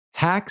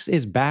Hacks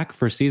is back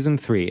for season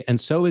 3,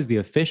 and so is the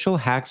official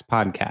Hacks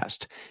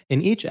podcast.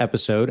 In each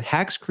episode,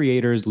 Hacks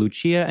creators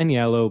Lucia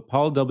Agnello,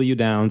 Paul W.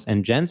 Downs,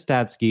 and Jen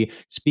Statsky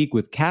speak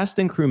with cast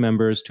and crew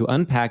members to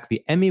unpack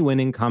the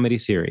Emmy-winning comedy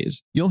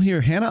series. You'll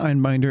hear Hannah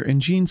Einbinder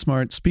and Gene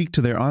Smart speak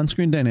to their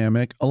on-screen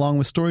dynamic, along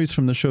with stories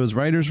from the show's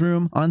writer's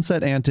room,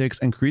 on-set antics,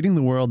 and creating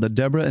the world that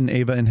Deborah and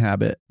Ava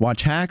inhabit.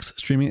 Watch Hacks,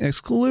 streaming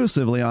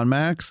exclusively on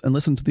Max, and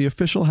listen to the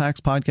official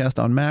Hacks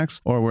podcast on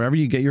Max or wherever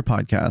you get your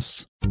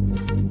podcasts.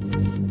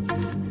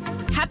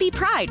 Happy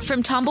Pride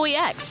from Tomboy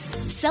X,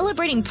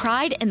 celebrating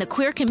pride and the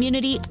queer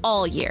community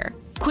all year.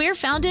 Queer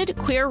founded,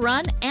 queer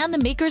run, and the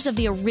makers of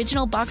the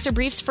original boxer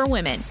briefs for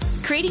women,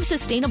 creating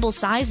sustainable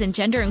size and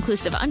gender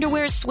inclusive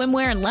underwear,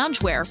 swimwear, and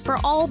loungewear for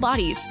all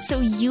bodies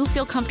so you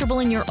feel comfortable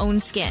in your own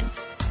skin.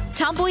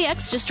 Tomboy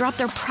X just dropped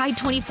their Pride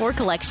 24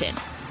 collection,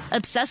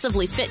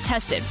 obsessively fit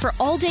tested for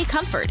all day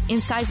comfort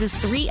in sizes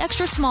 3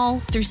 extra small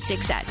through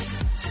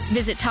 6X.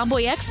 Visit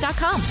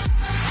tomboyx.com.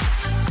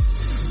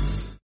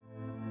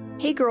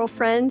 Hey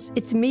girlfriends,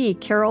 it's me,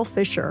 Carol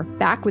Fisher,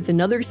 back with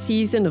another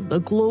season of the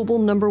global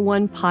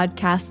 #1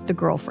 podcast, The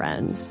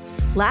Girlfriends.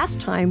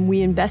 Last time,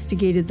 we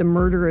investigated the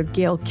murder of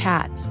Gail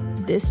Katz.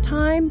 This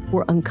time,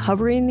 we're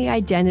uncovering the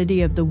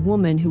identity of the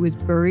woman who was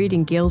buried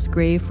in Gail's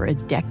grave for a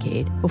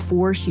decade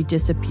before she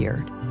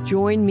disappeared.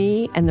 Join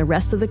me and the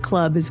rest of the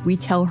club as we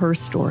tell her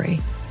story.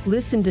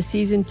 Listen to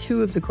Season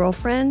 2 of The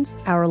Girlfriends,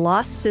 Our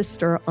Lost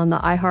Sister on the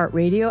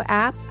iHeartRadio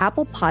app,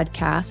 Apple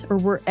Podcasts, or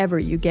wherever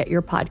you get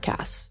your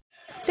podcasts.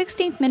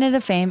 16th Minute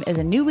of Fame is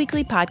a new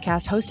weekly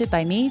podcast hosted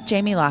by me,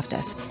 Jamie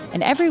Loftus.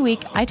 And every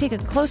week, I take a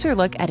closer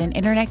look at an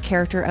internet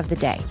character of the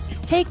day.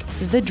 Take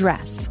the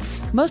dress.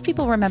 Most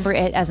people remember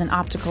it as an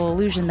optical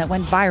illusion that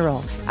went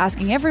viral,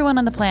 asking everyone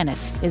on the planet,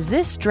 is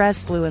this dress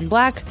blue and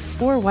black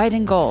or white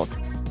and gold?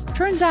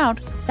 Turns out,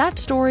 that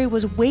story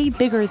was way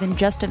bigger than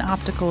just an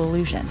optical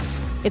illusion.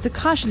 It's a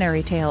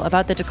cautionary tale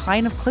about the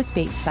decline of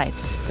clickbait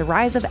sites, the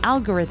rise of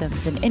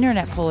algorithms and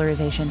internet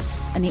polarization,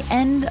 and the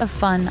end of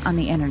fun on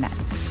the internet.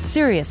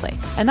 Seriously,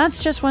 and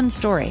that's just one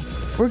story.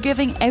 We're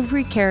giving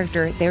every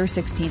character their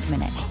 16th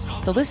minute.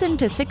 So listen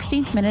to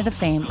 16th Minute of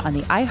Fame on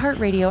the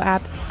iHeartRadio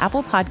app,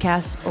 Apple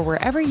Podcasts, or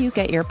wherever you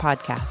get your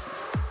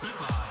podcasts.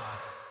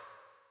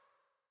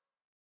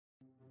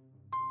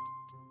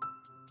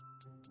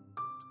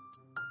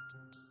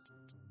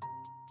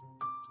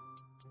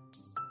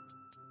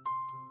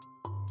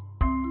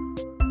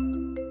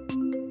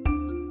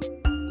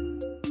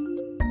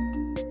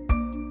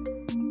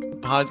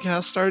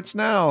 Podcast starts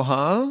now,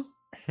 huh?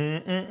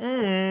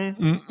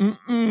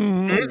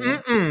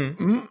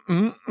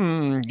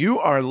 You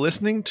are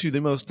listening to the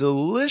most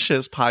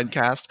delicious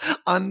podcast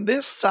on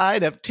this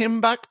side of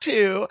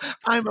Timbuktu.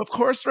 I'm, of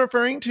course,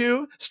 referring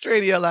to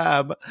Stradia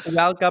Lab.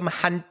 Welcome,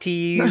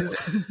 Hunties.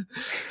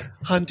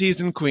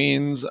 Hunties and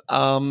Queens.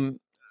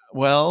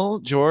 Well,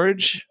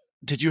 George,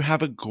 did you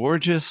have a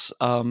gorgeous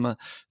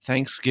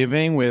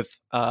Thanksgiving with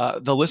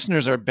the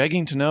listeners are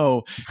begging to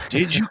know,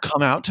 did you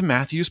come out to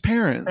Matthew's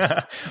parents?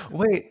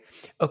 Wait,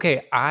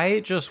 okay, I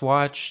just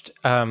watched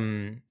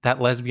that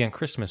lesbian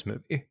Christmas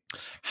movie.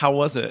 How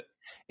was it?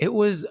 It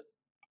was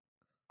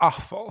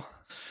awful.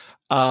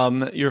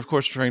 You're of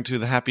course referring to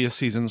The Happiest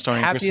Season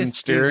starring Kristen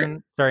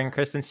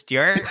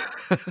Stewart.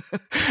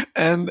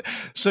 And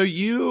so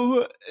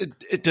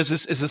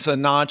is this a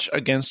notch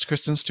against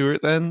Kristen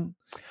Stewart then?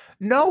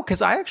 No,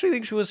 because I actually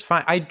think she was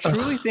fine. I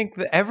truly think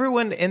that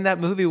everyone in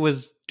that movie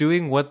was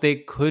doing what they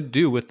could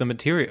do with the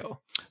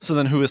material. So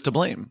then who is to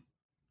blame?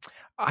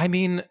 I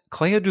mean,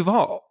 Clea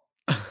Duvall.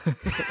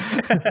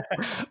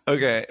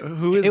 Okay,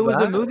 who is It was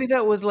that? a movie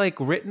that was like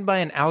written by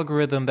an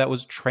algorithm that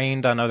was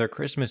trained on other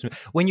Christmas movies.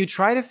 When you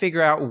try to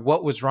figure out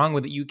what was wrong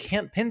with it, you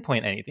can't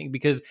pinpoint anything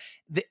because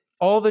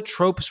all the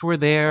tropes were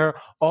there.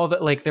 All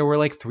that, like, there were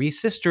like 3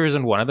 sisters,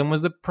 and one of them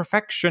was the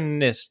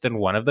perfectionist, and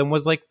one of them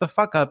was like the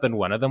fuck up, and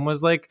one of them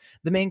was like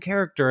the main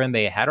character, and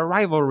they had a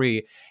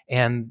rivalry.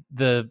 And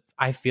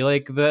I feel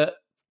like the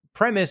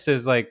premise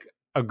is like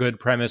a good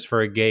premise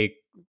for a gay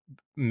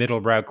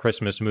middlebrow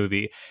Christmas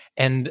movie,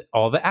 and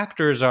all the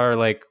actors are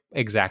like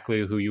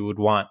exactly who you would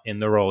want in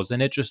the roles,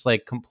 and it just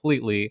like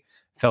completely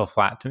fell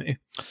flat to me.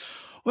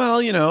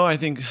 Well, I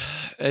think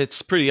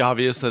it's pretty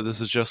obvious that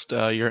this is just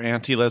your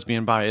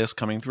anti-lesbian bias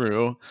coming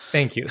through.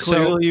 Thank you.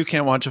 Clearly, you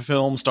can't watch a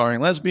film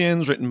starring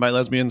lesbians, written by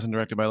lesbians, and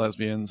directed by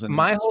lesbians. And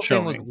my whole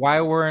thing was, why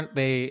weren't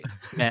they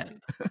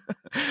men?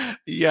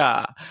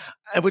 Yeah,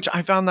 which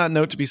I found that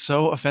note to be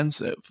so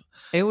offensive.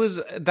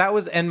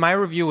 And my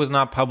review was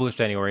not published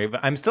anywhere,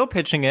 but I'm still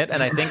pitching it,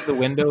 and I think the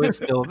window is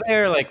still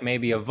there. Like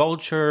maybe a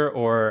Vulture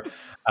or,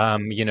 a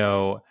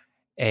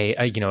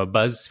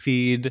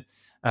BuzzFeed.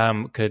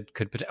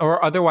 Could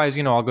or otherwise,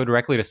 I'll go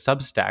directly to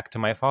Substack to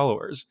my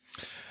followers.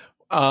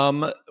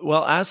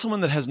 Well, as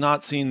someone that has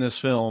not seen this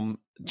film,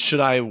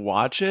 should I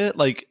watch it?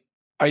 Like,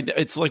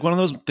 it's like one of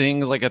those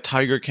things like a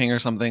Tiger King or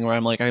something where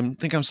I'm like, I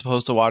think I'm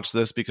supposed to watch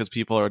this because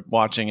people are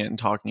watching it and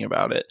talking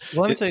about it.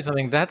 Well, let me tell you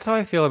something. That's how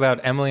I feel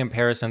about Emily in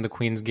Paris and The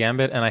Queen's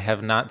Gambit, and I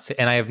have not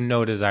and I have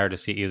no desire to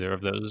see either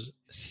of those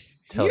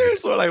television.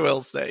 Here's what I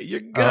will say. You're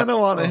gonna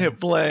want to hit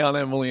play on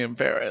Emily in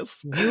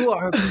Paris. You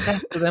are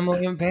obsessed with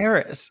Emily in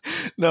Paris.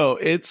 No,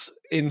 it's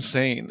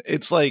insane.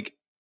 It's like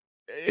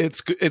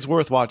it's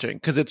worth watching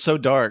because it's so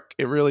dark.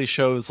 It really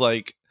shows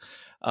like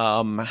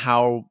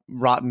how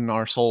rotten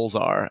our souls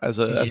are as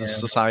a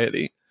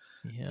society.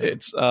 Yeah.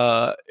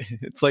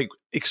 It's like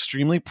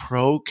extremely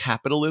pro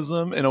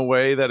capitalism in a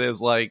way that is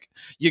like,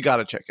 you got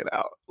to check it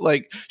out.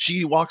 Like,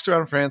 she walks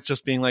around France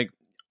just being like,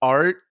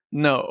 art?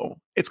 No,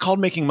 it's called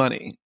making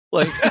money.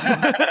 Like,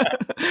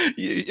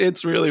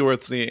 it's really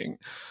worth seeing.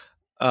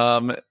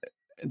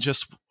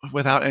 Just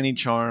without any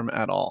charm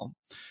at all.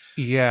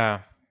 Yeah.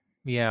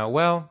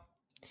 Well,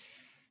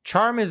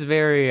 charm is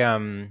very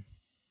on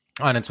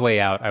its way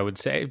out, I would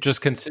say.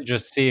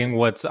 Just seeing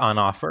what's on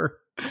offer.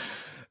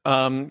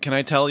 Can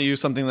I tell you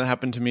something that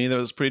happened to me that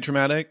was pretty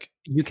traumatic?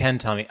 You can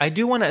tell me. I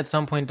do want to at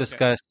some point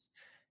discuss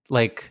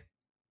like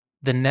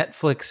the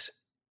Netflix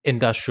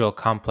industrial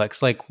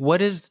complex. Like,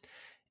 what is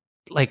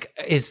like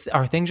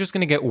are things just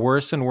going to get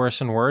worse and worse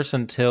and worse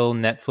until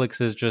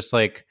Netflix is just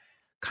like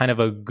kind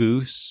of a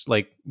goose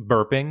like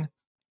burping?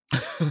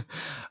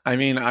 I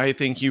mean, I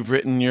think you've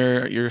written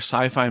your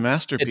sci-fi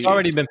masterpiece. It's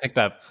already been picked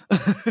up.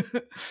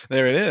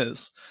 There it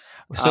is.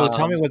 So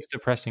tell me what's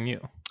depressing you.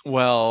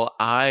 Well,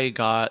 I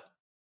got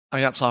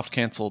soft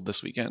canceled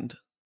this weekend.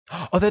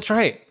 Oh, that's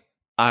right.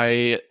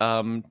 I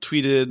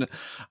tweeted,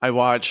 I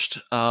watched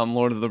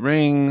Lord of the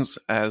Rings,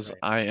 as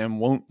I am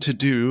wont to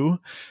do.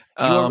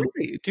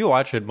 You do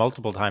watch it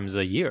multiple times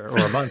a year or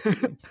a month.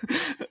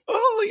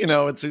 Well, you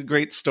know, it's a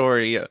great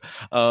story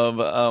of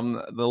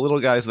the little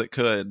guys that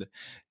could.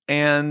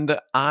 And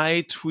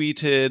I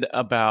tweeted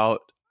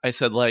I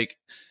said, like,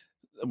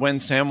 when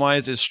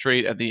Samwise is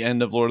straight at the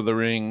end of Lord of the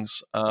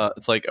Rings,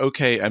 it's like,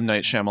 okay, M.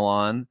 Night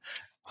Shyamalan.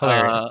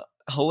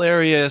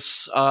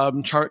 Hilarious,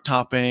 chart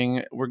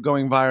topping. We're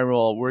going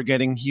viral. We're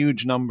getting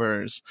huge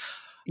numbers.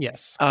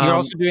 Yes. You're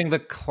also doing the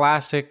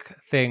classic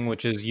thing,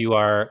 which is you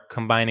are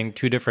combining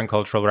two different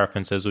cultural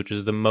references, which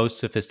is the most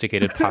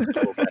sophisticated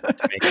possible method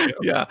to make a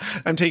joke. Yeah.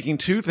 I'm taking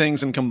two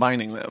things and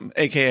combining them,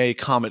 aka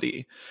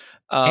comedy.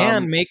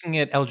 And making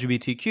it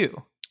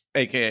LGBTQ.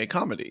 Aka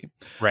comedy.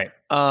 Right.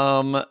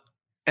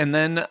 And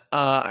then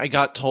I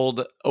got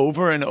told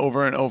over and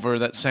over and over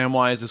that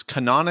Samwise is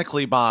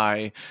canonically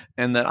bi,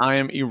 and that I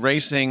am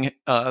erasing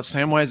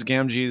Samwise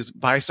Gamgee's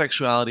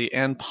bisexuality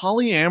and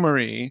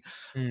polyamory,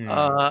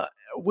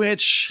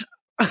 which,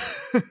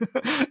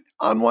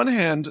 on one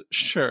hand,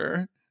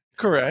 sure,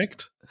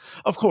 correct,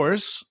 of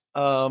course,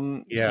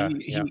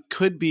 he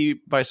could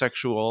be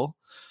bisexual,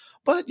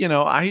 but, you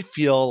know, I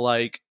feel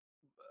like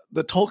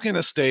the Tolkien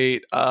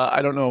estate,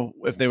 I don't know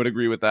if they would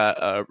agree with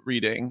that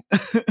reading.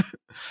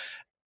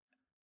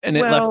 And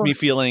it left me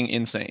feeling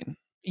insane.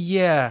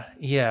 Yeah.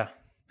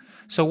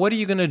 So what are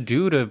you going to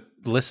do to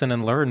listen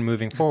and learn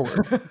moving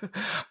forward?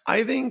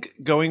 I think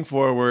going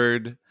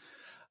forward,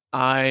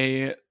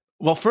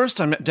 first,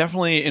 I'm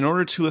definitely, in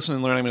order to listen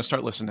and learn, I'm going to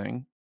start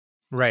listening.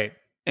 Right.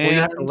 And you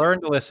have to learn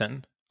to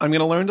listen. I'm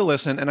going to learn to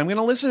listen, and I'm going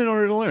to listen in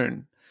order to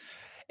learn.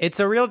 It's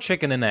a real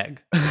chicken and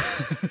egg.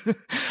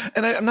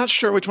 And I'm not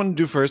sure which one to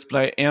do first, but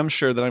I am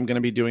sure that I'm going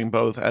to be doing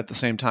both at the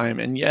same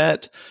time. And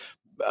yet,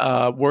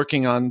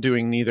 working on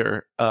doing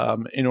neither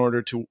in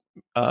order to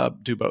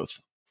do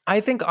both.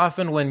 I think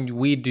often when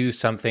we do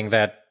something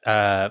that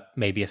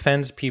maybe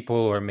offends people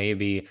or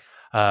maybe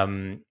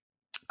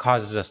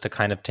causes us to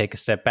kind of take a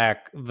step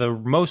back, the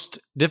most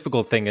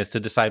difficult thing is to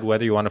decide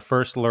whether you want to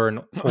first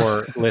learn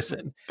or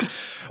listen.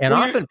 And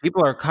often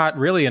people are caught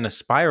really in a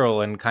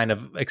spiral and kind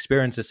of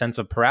experience a sense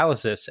of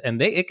paralysis,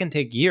 and it can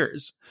take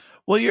years.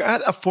 Well, you're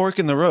at a fork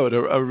in the road,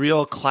 a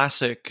real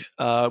classic.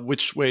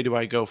 Which way do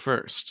I go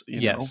first?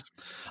 You know?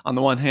 On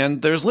the one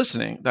hand, there's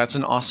listening. That's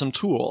an awesome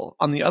tool.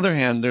 On the other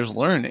hand, there's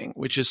learning,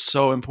 which is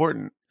so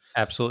important.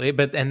 Absolutely.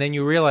 And then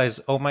you realize,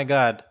 oh my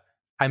God,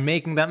 I'm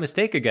making that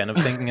mistake again of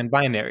thinking in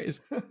binaries.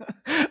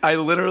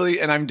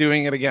 And I'm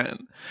doing it again.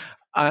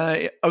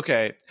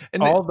 Okay.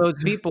 And all those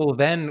people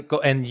then go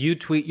and you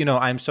tweet, you know,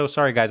 I'm so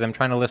sorry, guys. I'm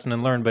trying to listen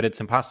and learn, but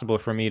it's impossible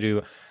for me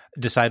to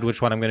decide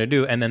which one I'm going to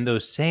do. And then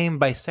those same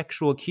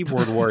bisexual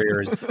keyboard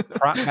warriors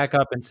prop back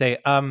up and say,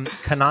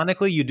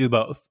 canonically, you do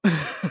both.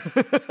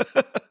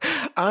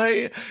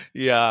 I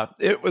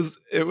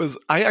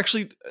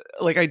actually,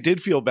 like, I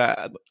did feel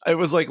bad. It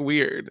was like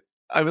weird.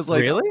 I was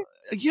like, really?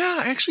 Yeah,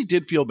 I actually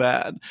did feel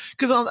bad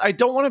because I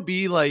don't want to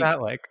be like,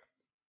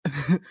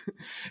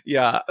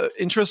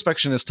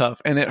 introspection is tough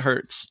and it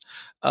hurts.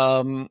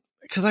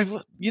 Because I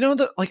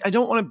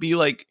don't want to be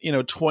like,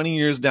 20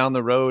 years down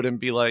the road and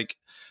be like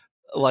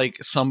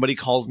somebody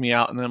calls me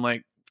out and then I'm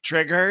like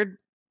triggered.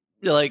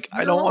 Like,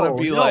 I don't want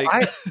to be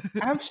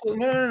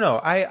absolutely no.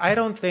 I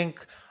don't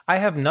think I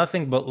have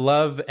nothing but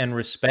love and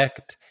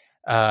respect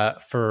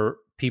for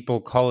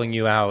people calling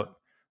you out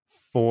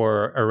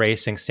for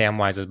erasing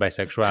Samwise's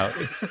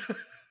bisexuality.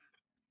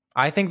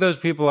 I think those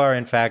people are,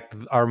 in fact,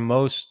 our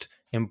most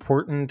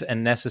important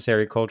and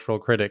necessary cultural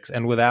critics.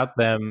 And without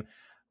them,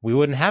 we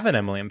wouldn't have an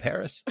Emily in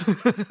Paris.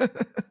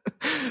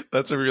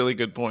 That's a really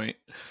good point.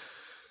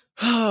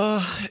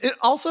 It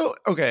also,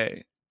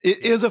 okay, It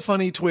is a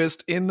funny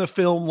twist in the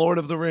film Lord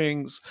of the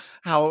Rings,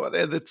 how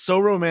it's so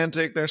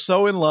romantic. They're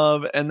so in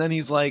love. And then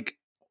he's like,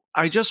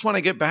 I just want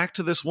to get back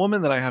to this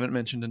woman that I haven't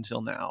mentioned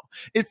until now.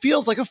 It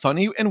feels like a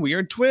funny and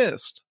weird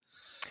twist.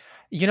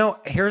 You know,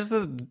 here's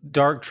the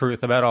dark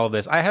truth about all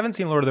this. I haven't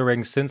seen Lord of the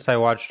Rings since I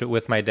watched it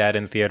with my dad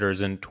in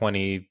theaters in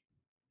 2003.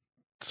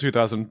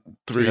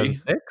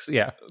 2006?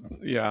 Yeah.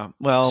 Yeah.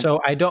 Well, So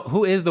I don't.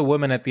 Who is the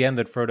woman at the end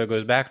that Frodo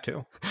goes back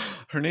to?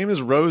 her name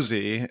is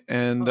Rosie,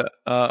 and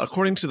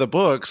according to the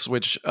books,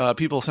 which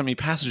people send me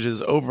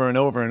passages over and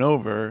over and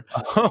over.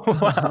 Oh,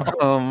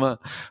 wow.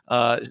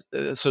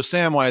 So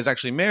Samwise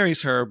actually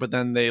marries her, but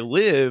then they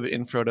live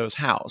in Frodo's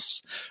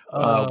house,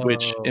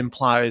 which Oh.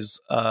 implies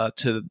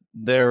to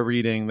their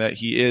reading that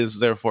he is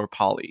therefore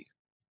poly.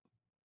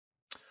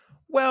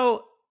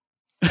 Well,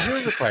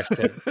 here's a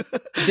question.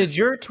 Did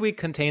your tweet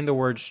contain the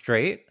word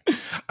straight?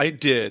 I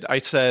did. I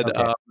said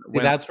Okay. See,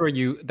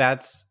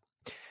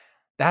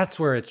 that's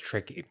where it's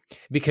tricky,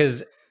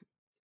 because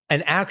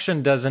an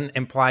action doesn't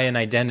imply an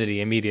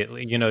identity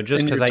immediately. You know,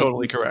 just And because you're I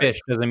totally eat correct. fish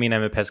doesn't mean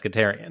I'm a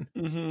pescatarian.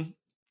 Mm-hmm.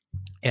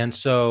 And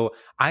so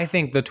I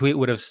think the tweet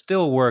would have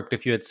still worked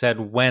if you had said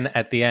when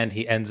at the end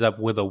he ends up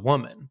with a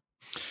woman.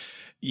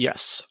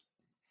 Yes.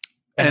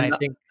 And I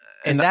think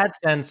in that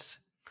sense,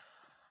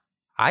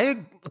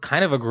 I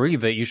kind of agree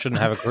that you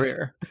shouldn't have a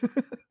career.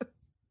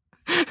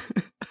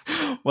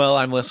 Well,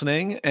 I'm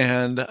listening,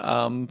 and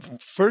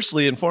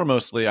firstly and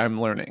foremostly, I'm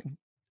learning.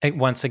 And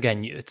once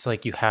again, it's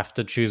like you have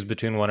to choose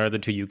between one or the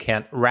two. You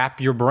can't wrap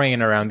your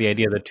brain around the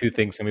idea that two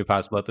things can be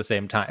possible at the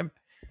same time.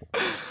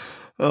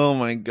 Oh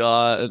my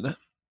God.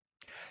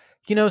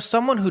 You know,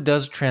 someone who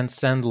does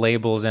transcend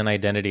labels and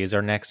identity is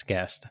our next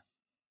guest.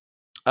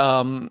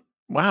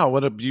 Wow,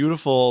 what a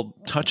beautiful,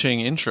 touching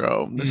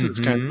intro. This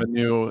is kind of a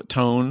new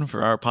tone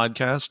for our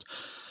podcast.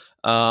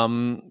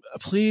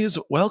 Please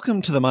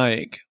welcome to the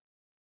mic,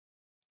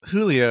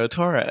 Julio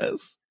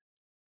Torres.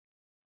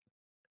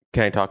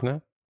 Can I talk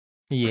now?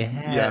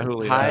 Yeah.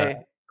 Julio.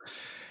 Hi.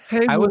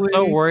 Hey, I was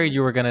so Julio. worried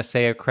you were going to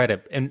say a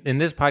credit. In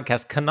this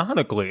podcast,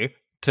 canonically,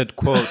 to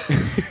quote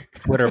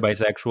Twitter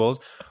bisexuals,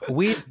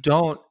 we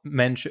don't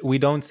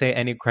say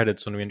any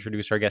credits when we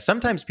introduce our guests.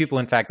 Sometimes people,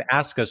 in fact,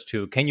 ask us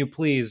to. Can you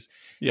please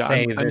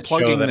say I'm this show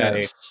plugging that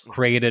this. I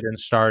created and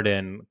starred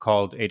in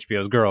called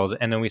HBO's Girls?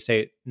 And then we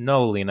say,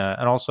 no, Lena.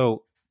 And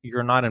also,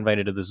 you're not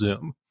invited to the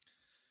Zoom.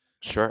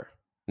 Sure.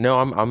 No,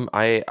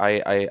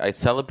 I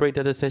celebrate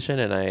the decision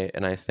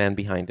and I stand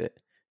behind it.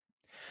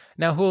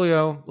 Now,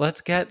 Julio,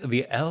 let's get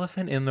the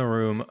elephant in the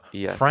room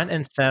Yes. front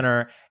and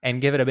center and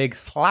give it a big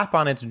slap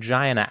on its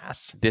giant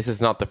ass. This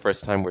is not the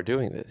first time we're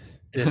doing this.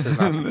 This is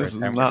not the This first is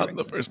time. not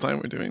the first time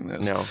we're doing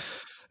this. No.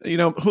 You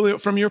know, Julio,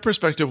 from your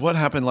perspective, what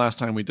happened last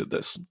time we did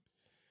this?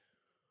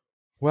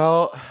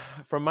 Well,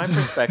 from my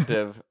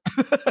perspective,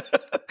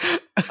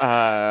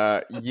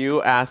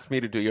 you asked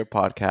me to do your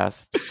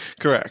podcast,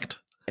 Correct.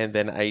 and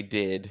then I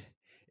did.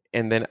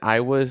 And then I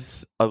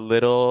was a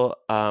little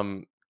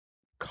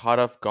caught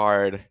off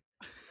guard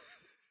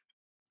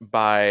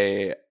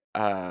by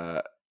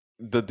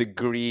the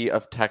degree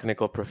of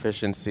technical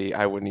proficiency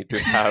I would need to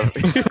have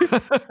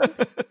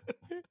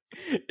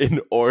in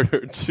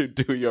order to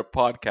do your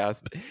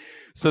podcast.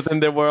 So then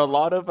there were a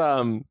lot of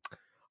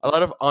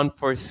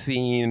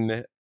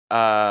unforeseen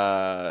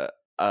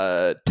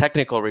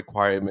technical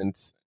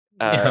requirements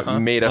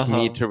made of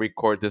me to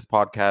record this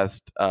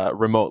podcast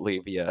remotely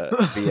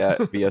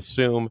via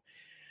Zoom,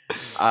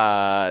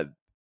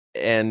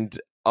 and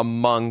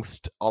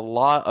amongst a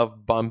lot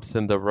of bumps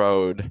in the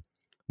road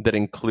that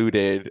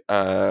included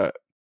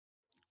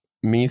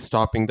me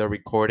stopping the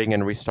recording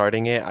and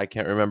restarting it. I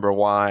can't remember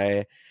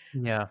why.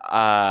 Yeah.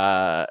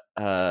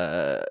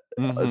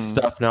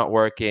 Stuff not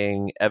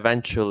working.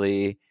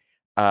 Eventually,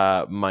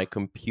 my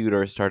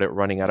computer started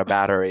running out of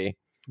battery.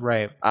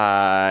 Right.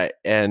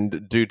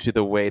 And due to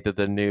the way that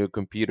the new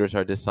computers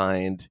are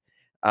designed,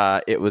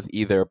 it was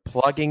either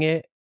plugging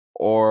it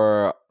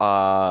or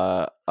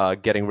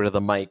getting rid of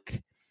the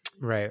mic.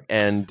 Right.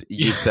 And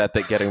you said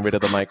that getting rid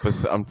of the mic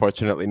was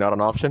unfortunately not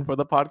an option for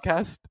the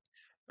podcast.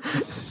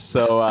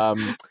 So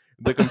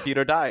the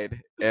computer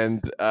died,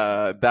 and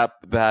that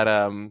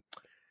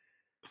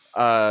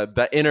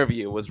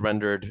interview was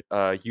rendered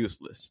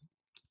useless.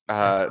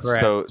 That's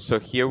correct. So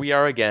here we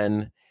are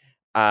again.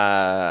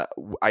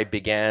 I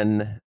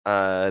began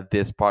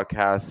this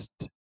podcast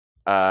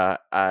at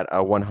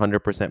a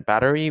 100%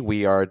 battery.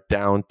 We are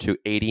down to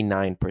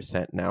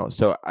 89% now.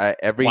 So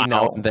every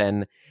now and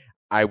then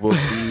I will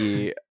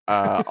be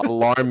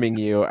alarming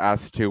you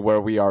as to where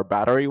we are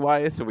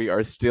battery-wise. So we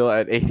are still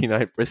at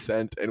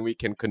 89%, and we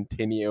can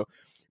continue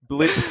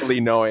blissfully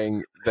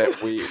knowing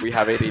that we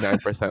have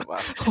 89%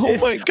 left. Oh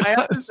my God. I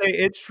have to say,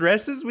 it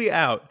stresses me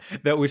out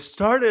that we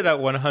started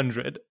at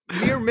 100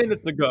 mere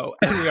minutes ago,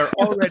 and we are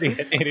already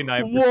at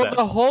 89%. Well,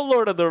 the whole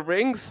Lord of the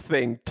Rings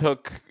thing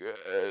took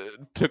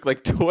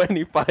like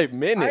 25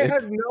 minutes. I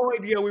had no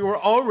idea we were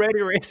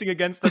already racing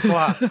against the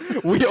clock.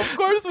 Of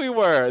course we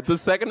were. The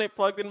second I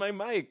plugged in my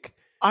mic.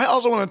 I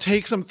also want to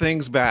take some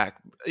things back.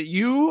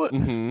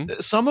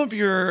 some of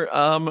your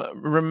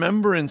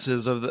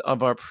remembrances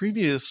of our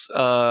previous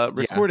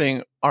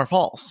recording are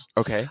false.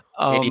 Okay,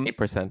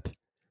 88%.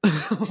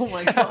 Oh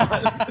my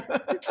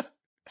god.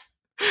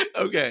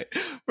 Okay,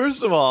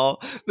 first of all,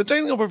 the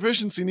technical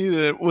proficiency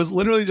needed was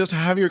literally just to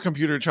have your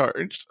computer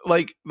charged.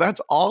 Like,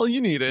 that's all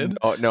you needed.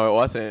 Oh no, it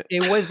wasn't.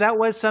 That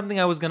was something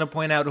I was going to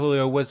point out,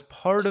 Julio, was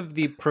part of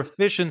the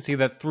proficiency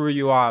that threw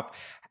you off.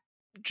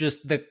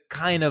 Just the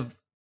kind of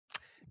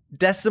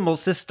decimal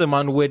system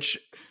on which,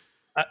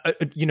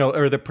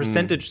 or the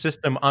percentage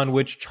system on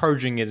which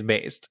charging is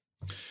based.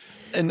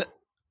 And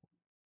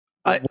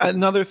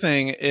another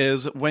thing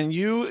is, when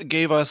you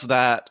gave us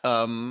that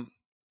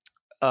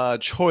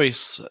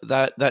choice,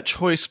 that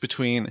choice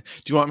between, do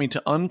you want me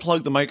to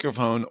unplug the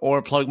microphone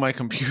or plug my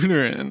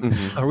computer in?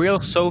 A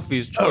real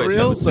Sophie's choice. A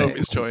real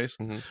Sophie's choice.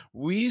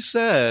 We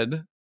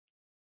said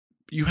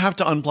you have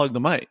to unplug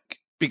the mic,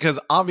 because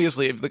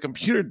obviously if the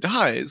computer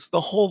dies, the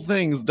whole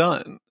thing's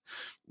done.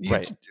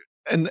 Right.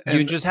 And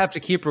you just have to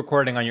keep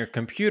recording on your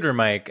computer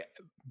mic,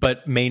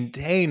 but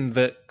maintain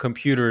the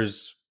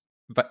computer's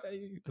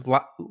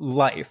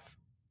life.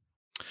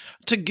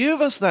 To give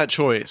us that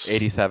choice,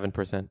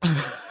 87%.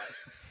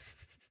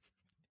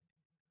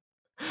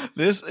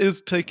 This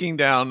is ticking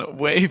down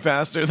way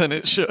faster than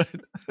it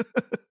should.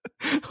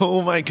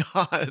 Oh my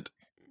god.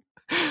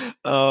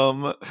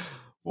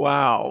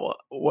 Wow.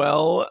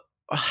 Well,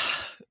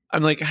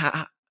 I'm like,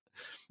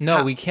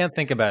 no, we can't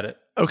think about it.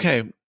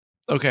 Okay.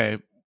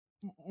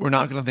 We're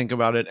not going to think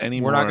about it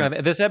anymore. We're not going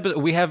to. This episode,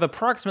 we have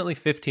approximately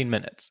 15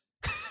 minutes.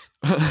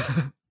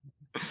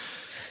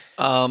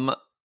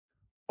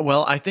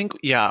 Well, I think,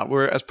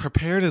 we're as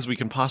prepared as we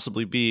can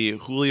possibly be.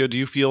 Julio, do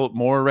you feel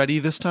more ready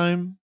this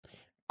time?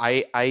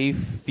 I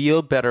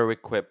feel better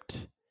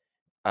equipped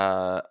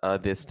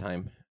this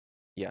time.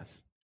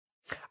 Yes.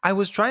 I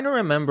was trying to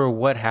remember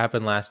what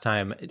happened last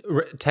time.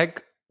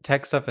 Tech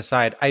stuff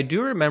aside, I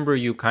do remember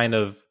you kind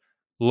of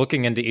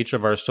looking into each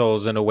of our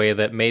souls in a way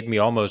that made me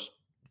almost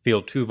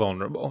feel too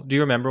vulnerable. Do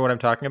you remember what I'm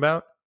talking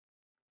about?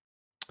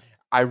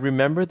 I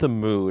remember the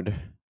mood.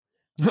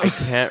 I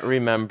can't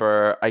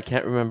remember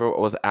what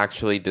was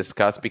actually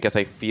discussed, because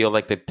I feel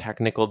like the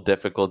technical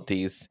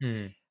difficulties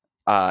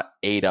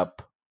ate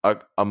up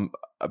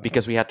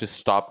because we had to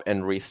stop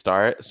and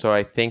restart. So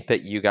I think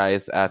that you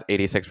guys, as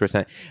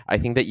 86%, I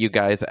think that you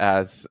guys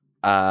as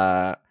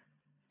and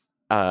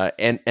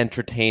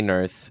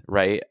entertainers,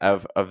 right,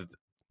 of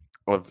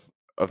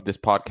this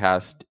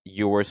podcast,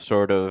 you were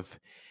sort of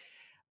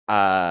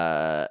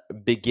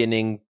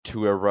beginning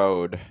to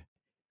erode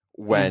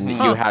when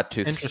you had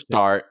to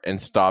start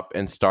and stop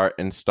and start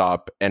and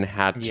stop, and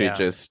had to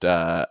just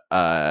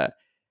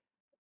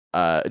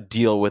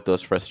deal with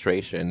those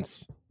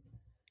frustrations.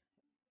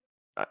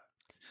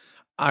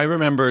 I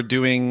remember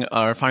doing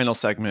our final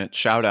segment,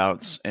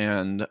 shout-outs,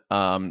 and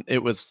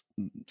it was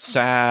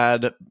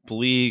sad,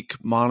 bleak,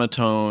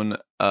 monotone,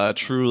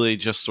 truly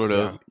just sort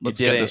of, let's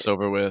get this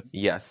over with.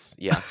 Yes,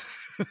 yeah.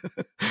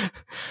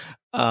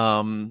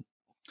 And,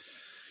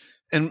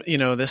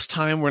 this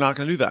time we're not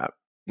going to do that.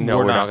 No,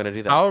 we're not going to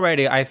do that.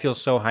 Already, I feel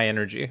so high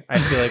energy. I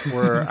feel like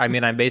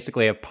I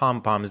basically have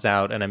pom-poms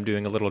out and I'm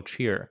doing a little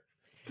cheer.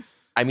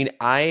 I mean,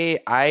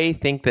 I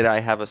think that I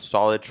have a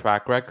solid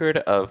track record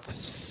of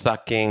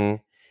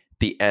sucking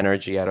the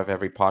energy out of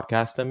every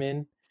podcast I'm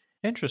in.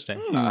 Interesting.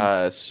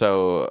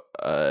 So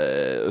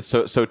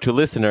to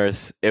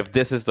listeners, if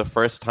this is the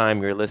first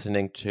time you're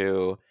listening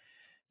to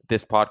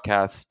this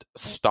podcast,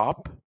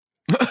 stop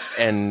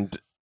and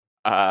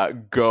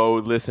go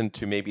listen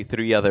to maybe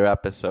 3 other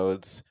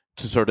episodes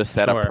to sort of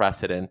set a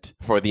precedent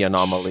for the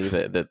anomaly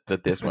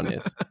that this one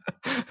is.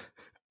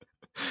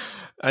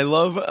 I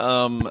love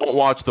don't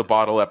watch the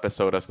bottle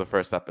episode as the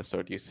first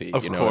episode you see,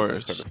 of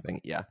course. That sort of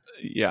thing. Yeah,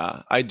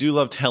 I do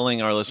love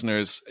telling our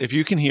listeners, if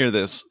you can hear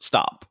this,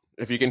 stop.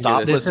 If you can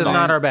stop, hear this, this is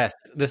not our best.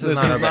 This is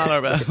not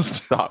our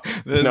best. Stop.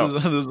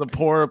 This is a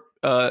poor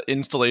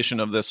installation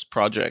of this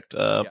project.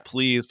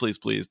 Please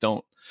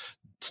don't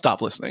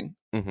stop listening.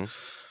 Mm-hmm.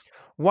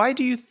 Why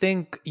do you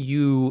think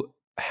you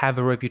have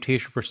a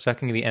reputation for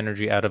sucking the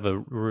energy out of a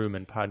room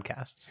in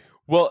podcasts?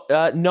 Well,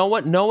 no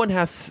one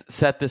has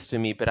said this to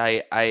me, but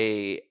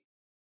I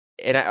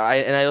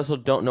also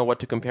don't know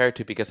what to compare it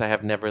to, because I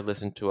have never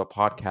listened to a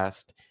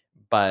podcast.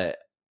 But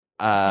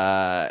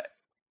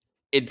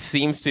it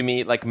seems to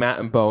me, like Matt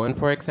and Bowen,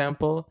 for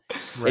example,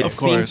 right. It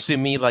seems to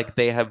me like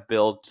they have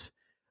built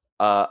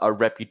a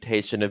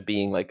reputation of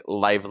being like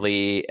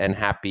lively and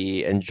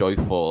happy and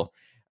joyful,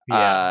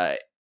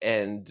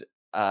 and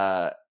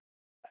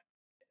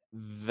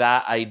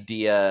that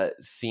idea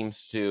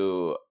seems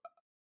to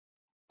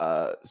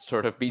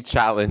sort of be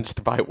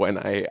challenged by when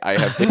I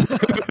have been to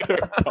their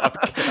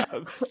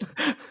podcast.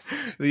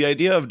 The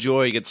idea of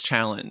joy gets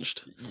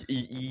challenged.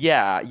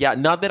 Yeah.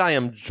 Not that I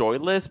am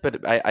joyless,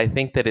 but I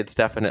think that it's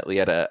definitely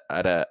at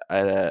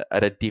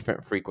a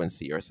different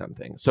frequency or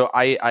something. So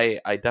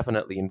I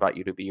definitely invite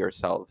you to be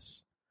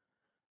yourselves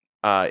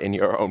in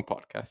your own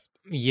podcast.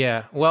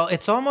 Yeah. Well,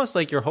 it's almost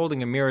like you're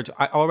holding a mirror.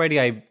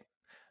 I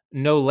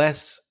know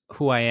less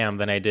who I am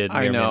than I did.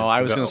 I know.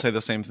 I was going to say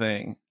the same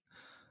thing.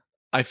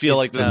 I feel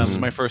like this is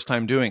my first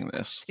time doing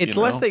this. It's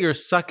less that you're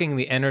sucking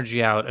the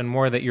energy out and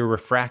more that you're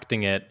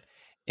refracting it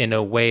in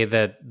a way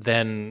that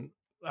then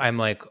I'm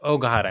like, oh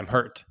God, I'm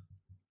hurt.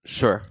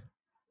 Sure.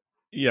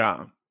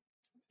 Yeah.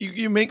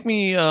 You make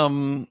me,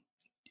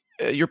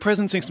 your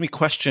presence makes me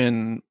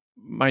question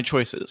my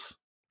choices.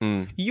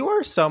 You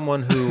are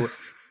someone who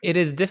it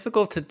is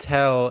difficult to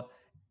tell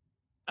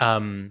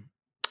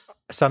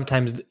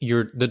sometimes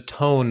the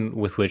tone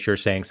with which you're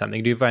saying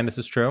something. Do you find this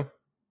is true?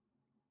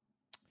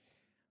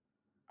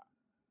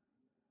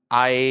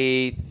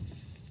 I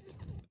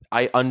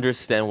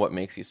understand what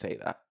makes you say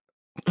that.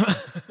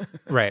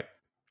 Right.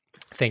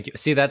 Thank you.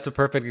 See, that's a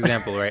perfect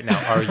example right now.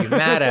 Are you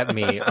mad at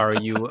me? Are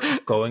you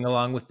going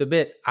along with the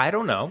bit? I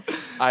don't know.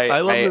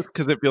 I love this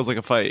because it feels like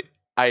a fight.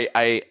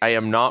 I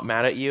am not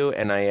mad at you,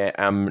 and I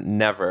am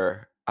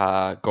never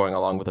going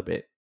along with a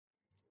bit.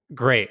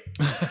 Great.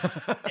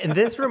 And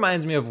this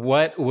reminds me of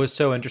what was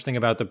so interesting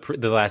about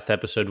the last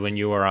episode when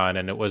you were on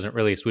and it wasn't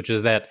released, which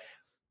is that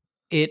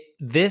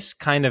this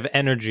kind of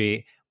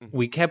energy,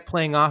 we kept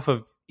playing off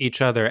of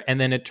each other, and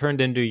then it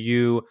turned into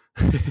you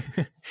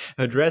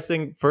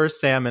addressing first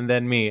Sam and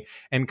then me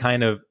and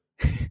kind of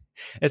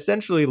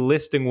essentially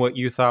listing what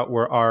you thought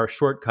were our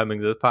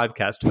shortcomings as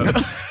podcast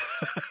hosts.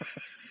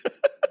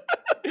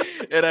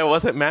 And I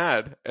wasn't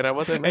mad.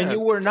 And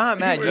you were not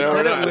mad. You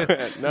said it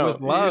with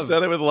love. You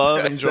said it with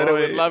love and joy. I said it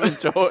with love and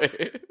joy.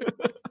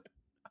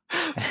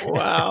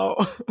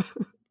 Wow.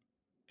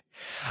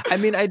 I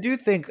mean, I do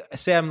think,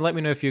 Sam, let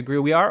me know if you agree.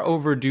 We are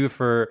overdue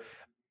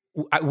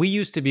we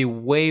used to be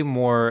way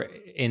more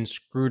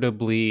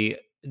inscrutably,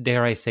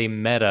 dare I say,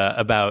 meta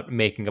about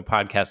making a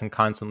podcast and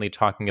constantly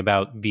talking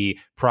about the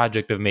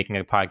project of making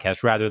a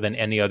podcast rather than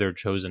any other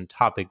chosen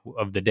topic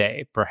of the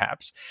day,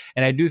 perhaps.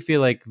 And I do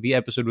feel like the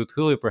episode with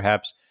Julio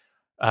perhaps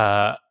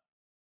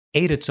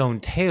ate its own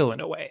tail in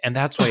a way, and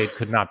that's why it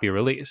could not be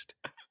released.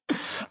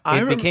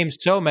 It became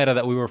so meta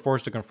that we were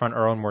forced to confront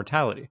our own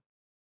mortality.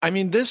 I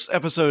mean, this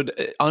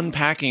episode,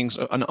 unpacking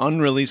an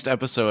unreleased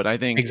episode, I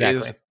think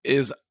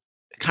is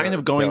kind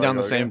of going down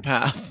the same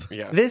path.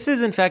 Yeah. This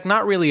is, in fact,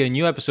 not really a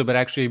new episode, but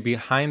actually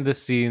behind the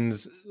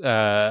scenes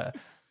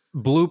blooper.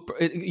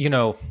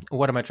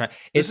 What am I trying?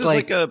 It's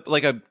like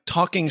a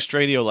talking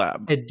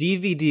Stradio-Lab, a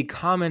DVD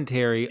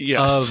commentary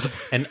of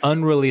an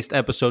unreleased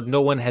episode.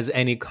 No one has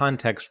any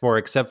context for,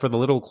 except for the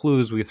little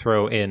clues we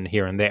throw in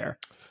here and there.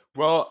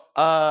 Well,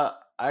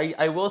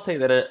 I will say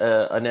that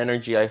an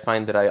energy I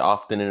find that I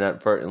often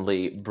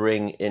inadvertently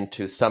bring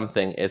into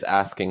something is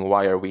asking,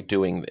 why are we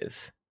doing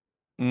this?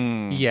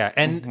 Yeah,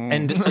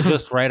 and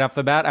just right off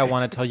the bat, I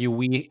want to tell you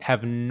we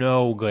have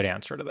no good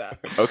answer to that.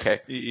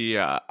 Okay.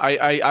 Yeah,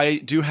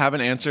 I do have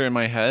an answer in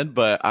my head,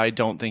 but I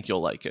don't think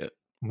you'll like it.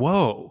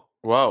 Whoa.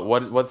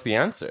 What's the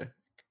answer?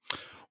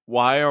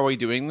 Why are we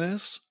doing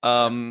this?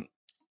 To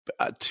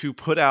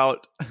put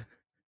out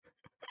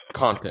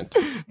content.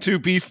 To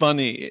be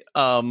funny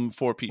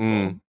for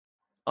people.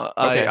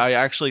 Okay. I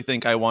actually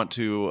think I want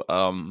to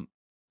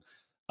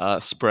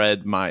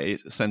spread my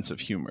sense of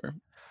humor.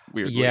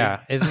 Weirdly.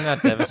 Yeah, isn't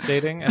that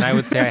devastating? And I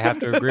would say I have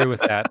to agree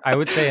with that. I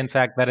would say, in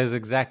fact, that is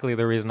exactly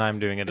the reason I'm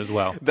doing it as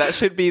well. That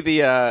should be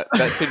the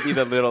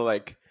little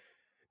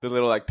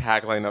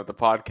tagline of the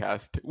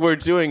podcast. We're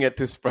doing it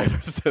to spread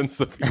our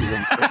sense of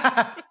humor.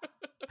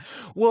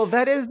 Well,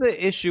 that is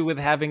the issue with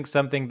having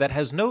something that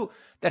has no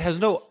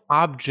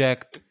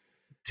object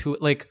to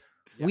it. Like,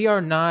 we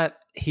are not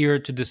here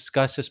to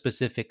discuss a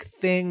specific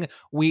thing.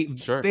 We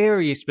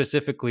very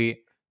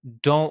specifically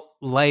don't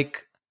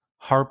like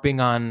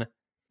harping on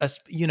us,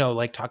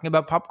 like talking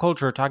about pop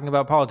culture, talking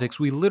about politics.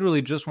 We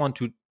literally just want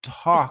to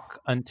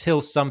talk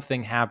until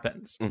something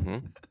happens.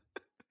 Mm-hmm.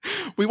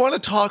 We want to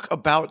talk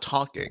about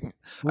talking.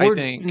 I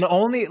think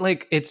only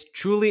like it's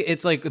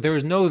like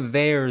there's no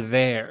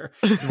there.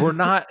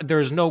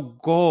 There's no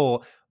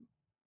goal,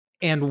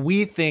 and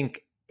we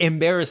think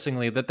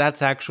embarrassingly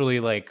that's actually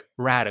like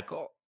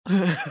radical.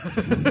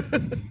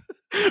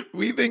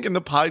 We think in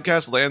the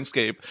podcast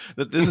landscape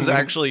that this is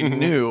actually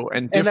new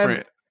and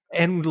different.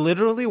 And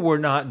literally, we're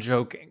not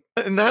joking.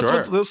 And that's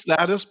what's the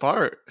saddest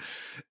part.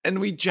 And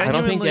we genuinely...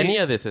 I don't think any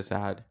of this is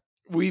sad.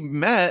 We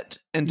met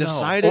and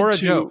decided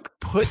to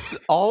put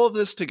all of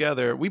this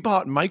together. We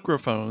bought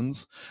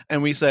microphones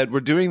and we said,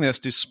 we're doing this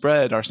to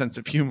spread our sense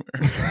of humor.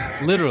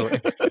 Literally.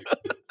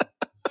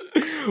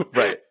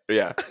 Right.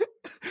 Yeah.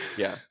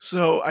 Yeah.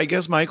 So I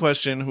guess my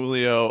question,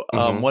 Julio,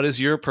 what is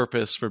your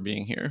purpose for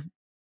being here?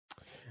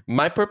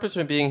 My purpose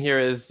for being here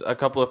is a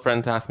couple of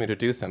friends asked me to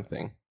do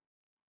something.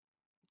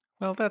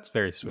 Well, that's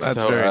very sweet.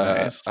 That's very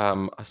nice.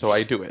 So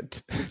I do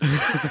it.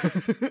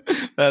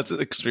 That's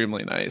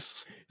extremely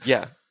nice.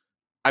 Yeah.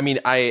 I mean,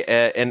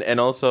 and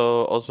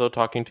also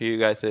talking to you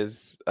guys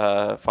is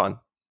fun.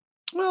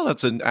 Well,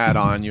 that's an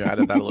add-on. You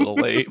added that a little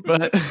late,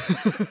 but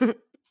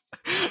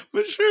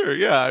sure.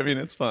 Yeah. I mean,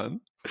 it's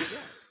fun.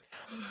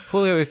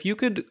 Julio, if you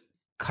could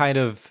kind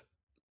of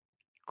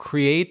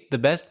create the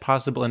best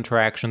possible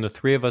interaction the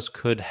three of us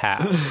could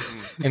have,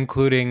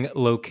 including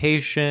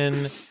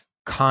location,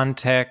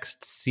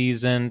 context,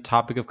 season,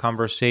 topic of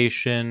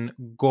conversation,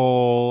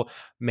 goal,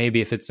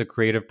 maybe if it's a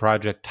creative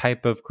project,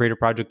 type of creative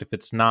project. If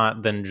it's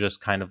not, then just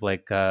kind of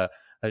like a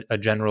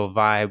general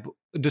vibe.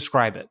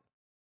 Describe it.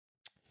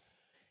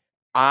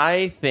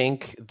 I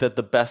think that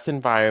the best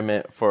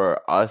environment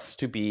for us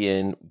to be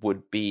in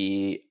would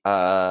be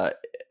an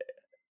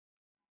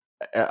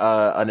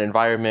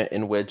environment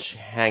in which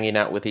hanging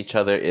out with each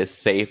other is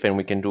safe and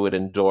we can do it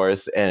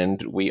indoors,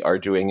 and we are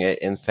doing it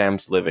in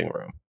Sam's living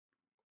room.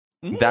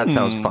 That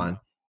sounds fun.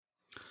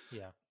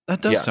 Yeah.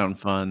 That does sound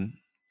fun.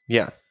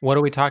 Yeah. What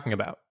are we talking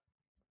about?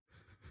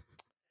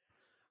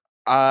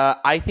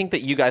 I think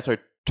that you guys are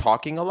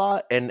talking a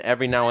lot, and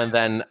every now and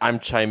then I'm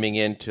chiming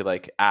in to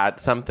like add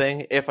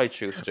something if I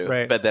choose to.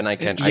 Right. But then I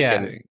can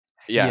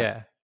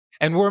Yeah.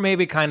 And we're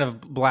maybe kind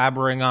of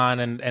blabbering on,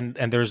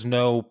 and there's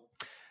no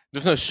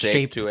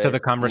shape to it. the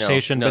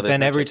conversation. No, but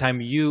then no every shape.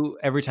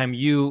 time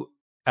you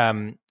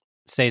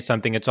say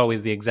something, it's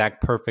always the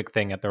exact perfect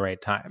thing at the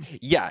right time.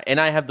 Yeah, and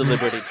I have the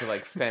liberty to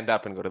like stand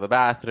up and go to the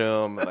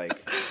bathroom,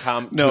 like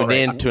tune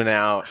in, tune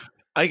out.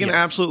 I can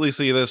absolutely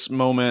see this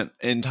moment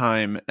in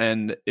time,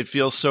 and it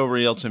feels so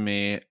real to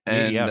me.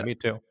 And yeah, me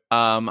too.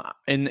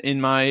 In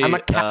my, I'm a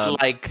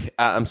cat.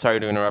 I'm sorry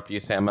to interrupt you,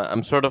 Sam.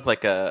 I'm sort of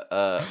like a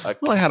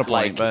well, I had a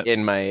point, but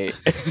in my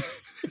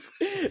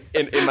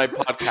in my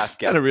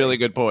podcast. Had a really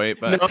good point,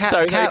 but no,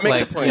 sorry.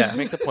 Make the point. Yeah.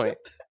 Make the point.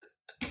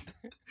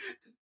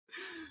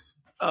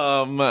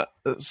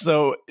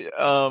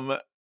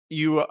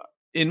 You,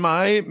 in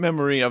my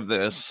memory of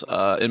this,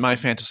 in my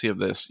fantasy of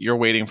this, you're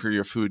waiting for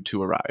your food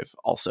to arrive.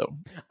 Also,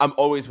 I'm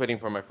always waiting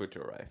for my food to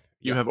arrive.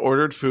 You have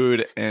ordered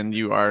food, and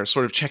you are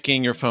sort of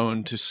checking your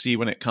phone to see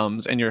when it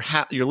comes, and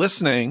you're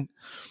listening,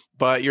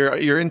 but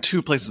you're in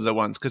two places at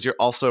once because you're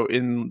also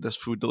in this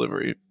food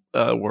delivery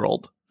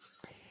world.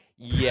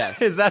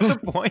 Yes. Is that the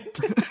point?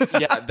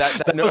 Yeah,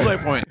 that was my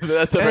point.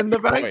 That's and the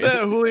fact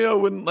that Julio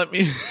wouldn't let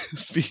me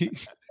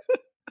speak.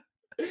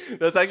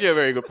 That's actually a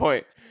very good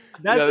point.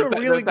 That's a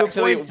really good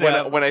point,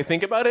 Sam. When I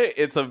think about it,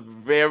 it's a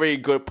very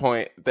good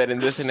point that in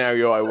this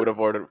scenario, I would have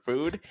ordered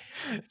food.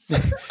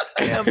 Sam,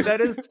 that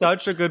is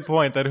such a good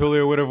point that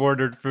Julio would have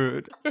ordered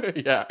food.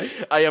 Yeah.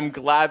 I am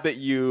glad that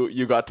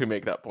you got to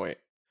make that point.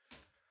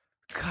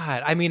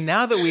 God, I mean,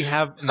 now that we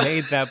have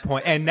made that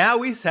point, and now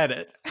we said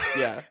it.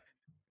 Yeah.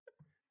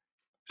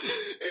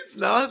 It's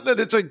not that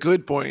it's a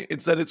good point;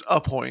 it's that it's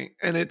a point,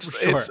 and it's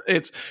my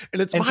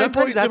sometimes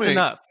point that's to make.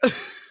 enough.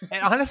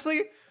 And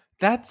honestly,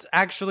 that's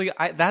actually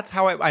that's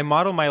how I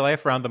model my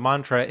life around the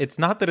mantra. It's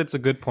not that it's a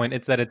good point;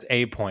 it's that it's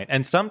a point,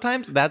 and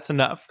sometimes that's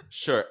enough.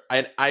 Sure,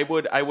 and I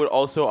would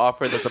also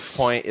offer that the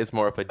point is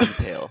more of a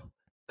detail.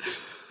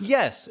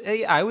 Yes,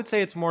 I would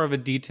say it's more of a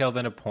detail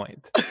than a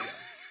point.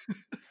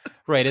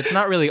 Right, it's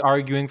not really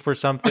arguing for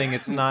something.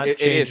 It's not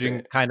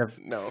changing kind of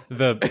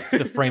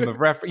the frame of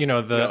reference. You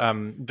know,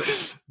 the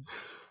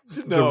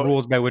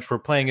rules by which we're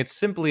playing. It's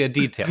simply a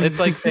detail. It's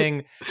like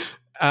saying,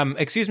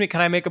 "Excuse me,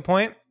 can I make a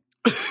point?"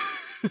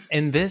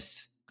 In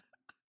this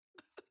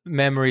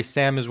memory,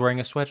 Sam is wearing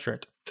a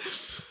sweatshirt.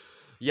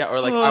 Yeah, or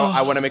like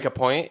I want to make a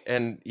point,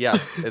 and yeah,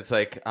 it's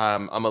like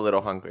I'm a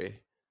little hungry.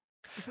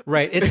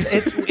 Right.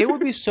 It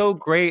would be so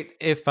great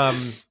if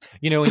when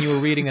you were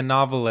reading a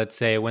novel, let's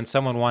say, when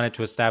someone wanted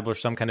to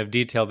establish some kind of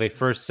detail, they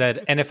first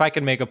said, "And if I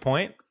could make a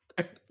point."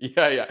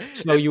 Yeah.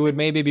 So you would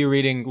maybe be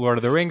reading Lord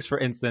of the Rings, for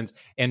instance,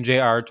 and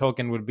J.R.R.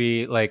 Tolkien would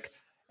be like,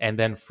 and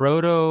then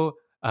Frodo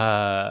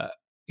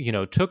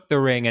took the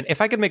ring, and if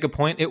I could make a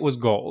point, it was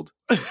gold.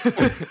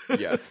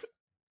 Yes.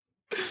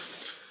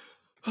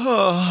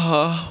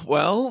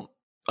 Well,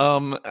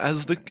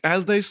 as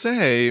they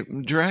say,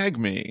 drag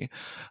me.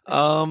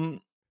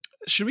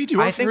 Should we do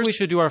our I think we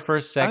should do our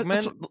first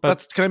segment.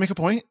 Can I make a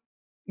point?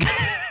 I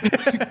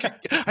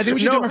think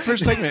we should do our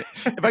first segment.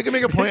 If I can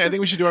make a point, I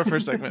think we should do our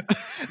first segment.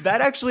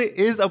 That actually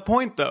is a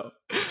point, though.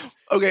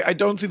 Okay, I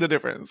don't see the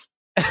difference.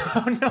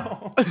 Oh,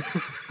 no.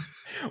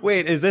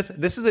 Wait, is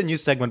this is a new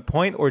segment,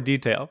 point or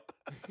detail?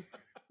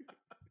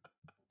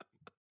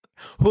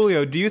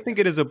 Julio, do you think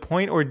it is a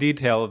point or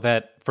detail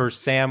that for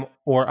Sam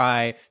or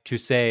I to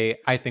say,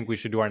 I think we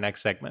should do our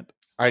next segment?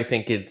 I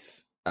think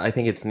it's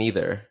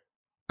neither.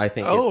 I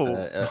think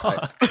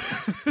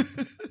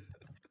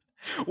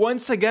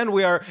once again,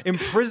 we are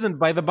imprisoned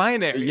by the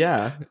binary.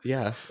 Yeah.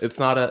 It's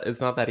not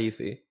that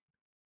easy.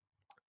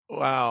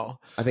 Wow.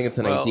 I think it's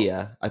an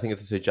idea. I think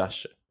it's a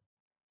suggestion.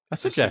 A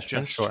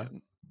suggestion, sure.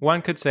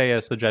 One could say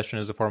a suggestion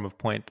is a form of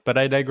point, but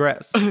I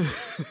digress.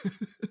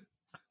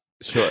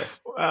 Sure.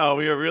 Wow,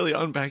 we are really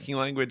unpacking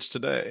language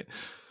today.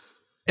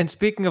 And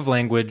speaking of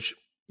language,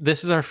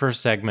 this is our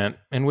first segment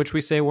in which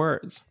we say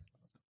words.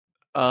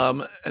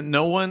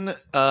 No one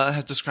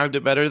has described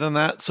it better than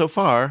that so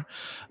far.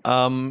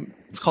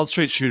 It's called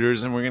Straight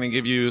Shooters, and we're going to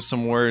give you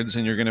some words,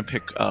 and you're going to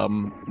pick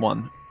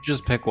one.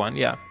 Just pick one,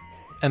 yeah.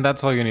 And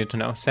that's all you need to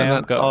know. Sam,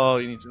 and that's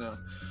all you need to know.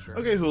 Sure.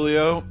 Okay,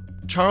 Julio.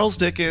 Charles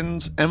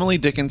Dickens, Emily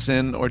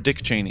Dickinson, or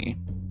Dick Cheney?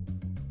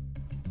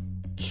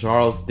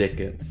 Charles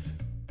Dickens.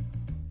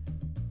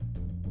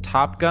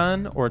 Top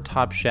Gun or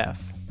Top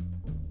Chef?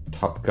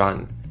 Top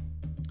Gun.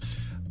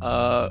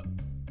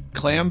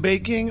 Clam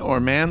baking or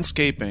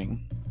manscaping?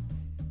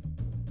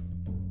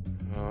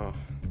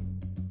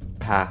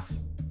 Pass.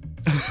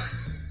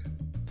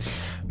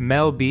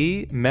 Mel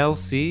B, Mel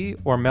C,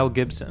 or Mel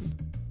Gibson?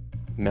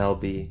 Mel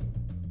B.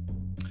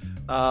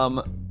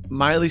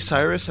 Miley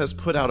Cyrus has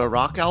put out a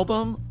rock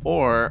album,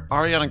 or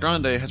Ariana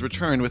Grande has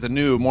returned with a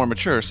new, more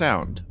mature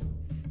sound?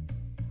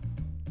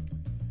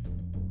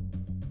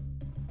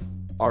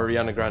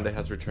 Ariana Grande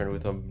has returned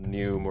with a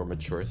new, more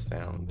mature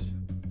sound.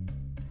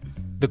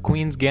 The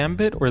Queen's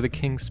Gambit or the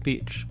King's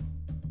Speech?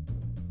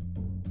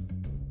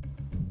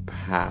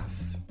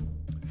 Pass.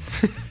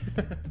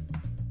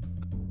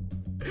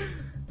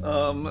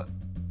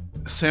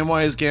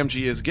 Samwise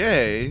Gamgee is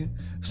gay,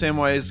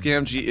 Samwise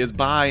Gamgee is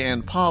bi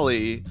and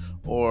poly,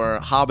 or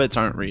hobbits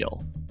aren't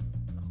real?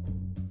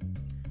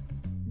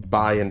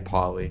 Bi and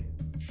poly.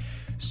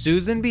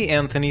 Susan B.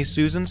 Anthony,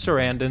 Susan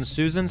Sarandon,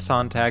 Susan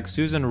Sontag,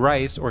 Susan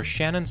Rice, or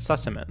Shannon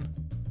Sussman?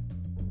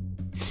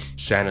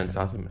 Shannon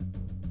Sussman.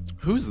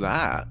 Who's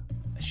that?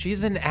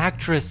 She's an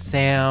actress,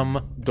 Sam.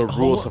 The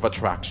Rules of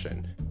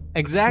Attraction.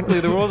 Exactly,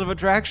 the rules of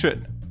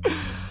attraction.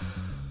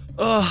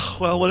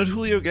 Well, what did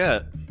Julio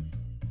get?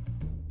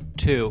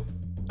 2.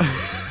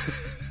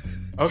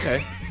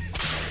 Okay.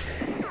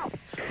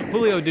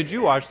 Julio, did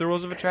you watch The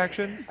Rules of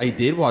Attraction? I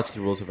did watch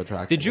The Rules of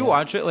Attraction. Did you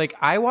watch it? Like,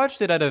 I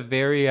watched it at a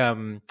very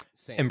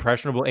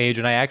impressionable age,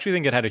 and I actually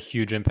think it had a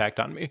huge impact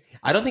on me.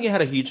 I don't think it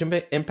had a huge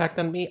impact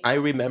on me. I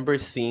remember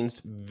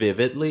scenes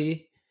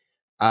vividly.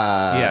 Me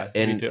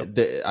and too.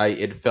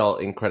 It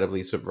felt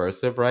incredibly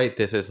subversive, right?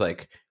 This is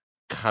like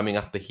coming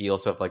off the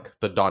heels of like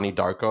the Donnie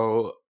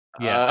Darko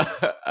Yes,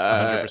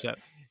 100%.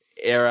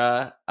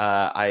 era.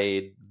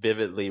 I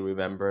vividly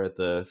remember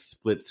the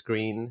split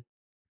screen.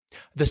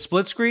 The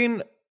split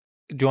screen,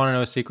 do you want to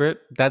know a secret?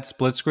 That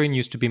split screen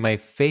used to be my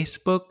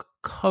Facebook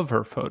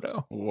cover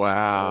photo.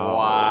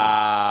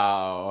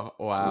 Wow.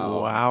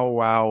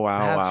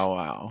 That's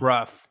Wow.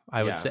 rough,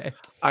 I would say.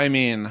 I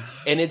mean,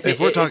 And if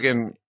we're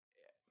talking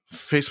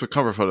Facebook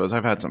cover photos,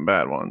 I've had some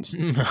bad ones.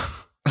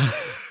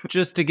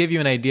 Just to give you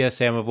an idea,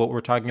 Sam, of what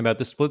we're talking about,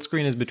 the split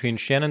screen is between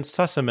Shannon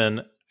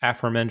Sussman,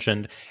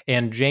 aforementioned,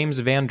 and James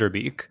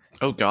Vanderbeek.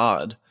 Oh,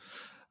 God.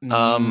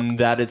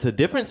 That is a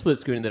different split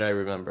screen that I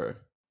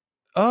remember.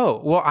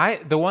 Oh, well,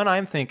 the one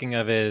I'm thinking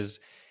of is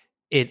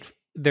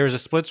there's a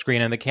split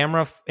screen and the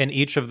camera in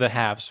each of the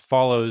halves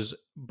follows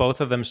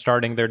both of them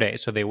starting their day.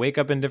 So they wake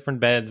up in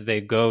different beds,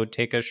 they go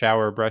take a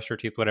shower, brush their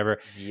teeth, whatever.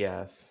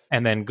 Yes.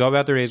 And then go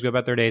about their days.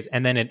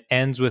 And then it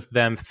ends with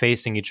them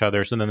facing each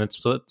other. So then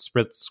the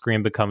split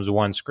screen becomes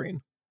one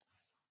screen.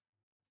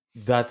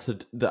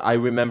 I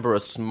remember a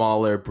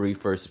smaller,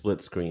 briefer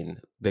split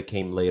screen that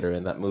came later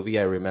in that movie.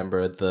 I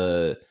remember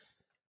the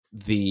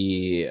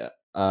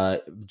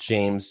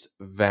James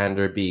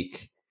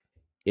Vanderbeek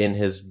in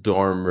his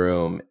dorm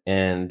room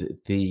and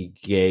the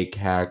gay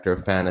character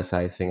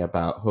fantasizing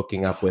about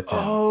hooking up with him.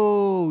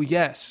 Oh,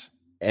 yes.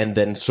 And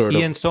then sort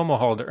Ian of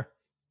Somerhalder.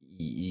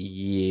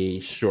 Yeah,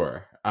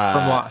 sure.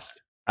 From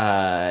Lost.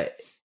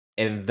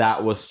 And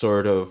that was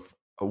sort of,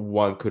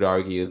 one could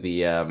argue,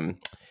 the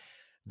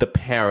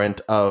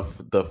parent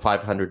of the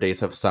 500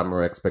 Days of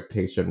Summer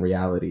expectation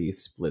reality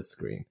split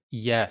screen.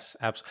 Yes,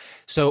 absolutely.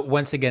 So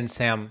once again,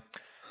 Sam,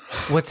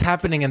 what's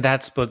happening in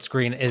that split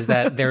screen is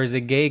that there is a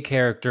gay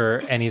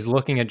character and he's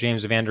looking at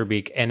James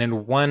Vanderbeek, and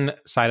in one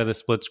side of the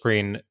split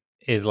screen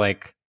is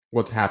like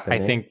what's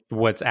happening. I think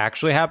what's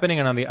actually happening,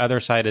 and on the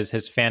other side is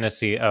his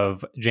fantasy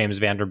of James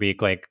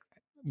Vanderbeek like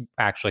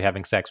actually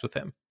having sex with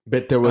him.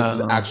 But there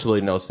was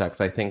actually no sex.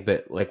 I think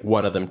that like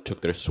one of them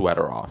took their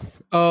sweater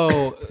off.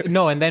 Oh,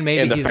 no, and then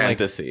maybe in the he's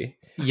fantasy.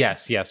 Like,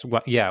 yes.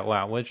 Well, yeah,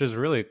 wow, which is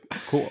really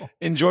cool.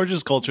 In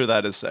George's culture,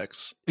 that is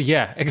sex.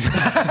 Yeah,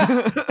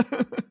 exactly.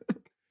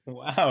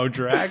 Wow,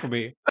 drag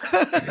me.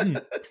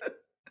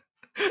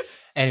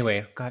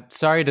 Anyway, God,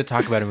 sorry to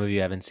talk about a movie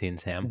you haven't seen,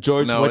 Sam.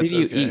 George, No, what it's did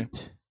you okay.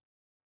 eat?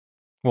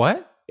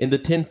 What? In the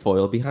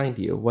tinfoil behind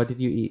you, what did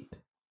you eat?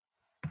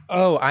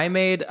 Oh, I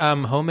made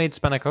homemade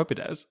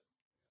spanakoppitas.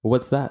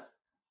 What's that?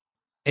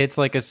 It's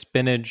like a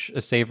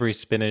savory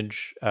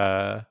spinach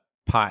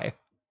pie.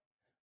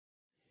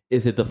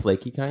 Is it the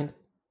flaky kind?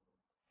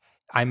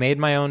 I made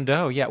my own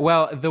dough. Yeah.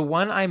 Well, the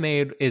one I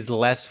made is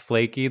less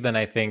flaky than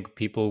I think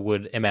people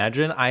would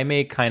imagine. I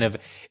make kind of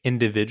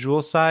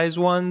individual size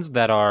ones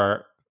that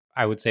are,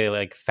 I would say,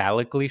 like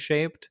phallically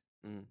shaped.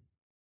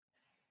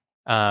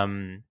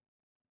 But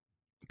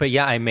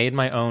yeah, I made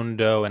my own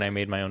dough and I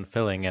made my own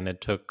filling, and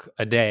it took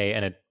a day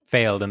and it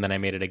failed, and then I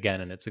made it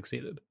again and it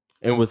succeeded.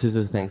 And was this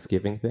a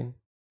Thanksgiving thing?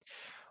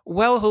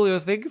 Well, Julio,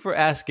 thank you for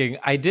asking.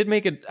 I did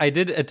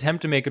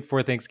attempt to make it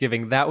for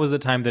Thanksgiving. That was the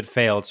time that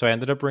failed, so I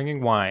ended up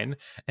bringing wine.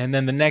 And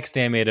then the next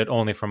day I made it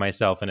only for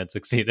myself, and it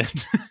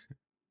succeeded.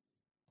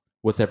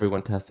 Was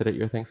everyone tested at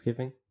your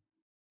Thanksgiving?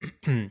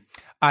 Yes,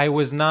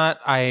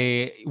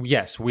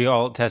 we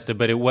all tested,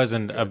 but it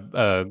wasn't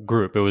a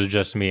group. It was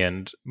just me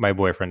and my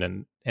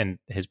boyfriend and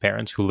his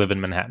parents who live in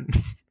Manhattan.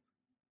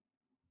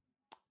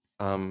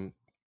 And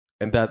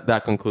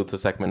that concludes the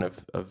segment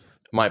of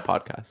my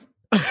podcast.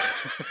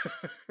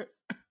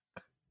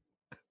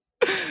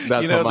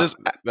 That's You know,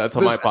 that's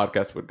how my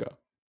podcast would go.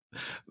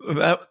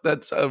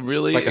 That's a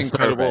really Like a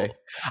incredible. survey.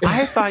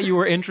 I thought you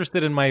were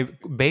interested in my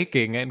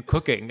baking and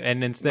cooking,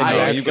 and instead you you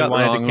actually got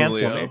wanted wrong, to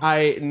cancel Julio. me.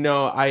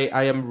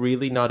 I am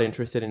really not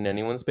interested in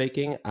anyone's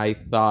baking. I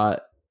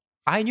thought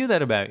I knew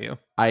that about you.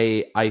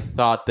 I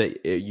thought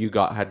that you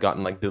had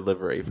gotten like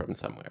delivery from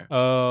somewhere.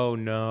 Oh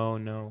no.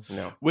 No.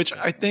 Which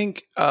I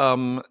think, Which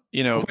comes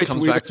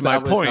we've back to my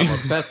established point. I'm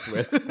obsessed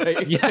with.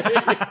 Right?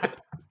 Yeah.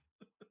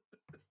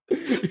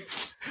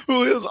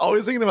 Julio's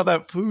always thinking about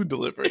that food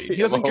delivery. He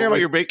doesn't care about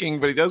your baking,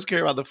 but he does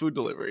care about the food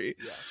delivery.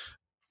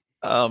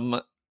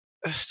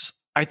 Yes.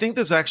 I think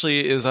this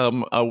actually is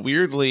a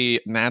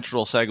weirdly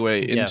natural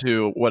segue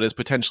into what is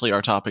potentially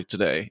our topic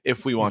today,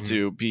 if we want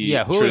to be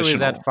Julio is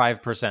traditional. at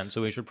 5%,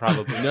 so we should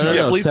probably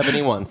No, please.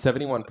 71%.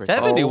 71.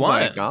 Oh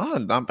my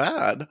god, not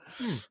bad.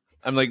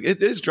 I'm like,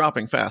 it is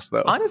dropping fast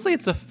though. Honestly,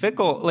 it's a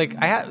fickle. Like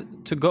I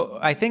had to go.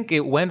 I think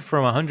it went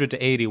from 100 to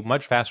 80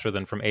 much faster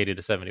than from 80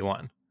 to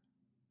 71.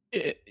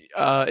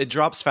 It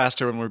drops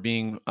faster when we're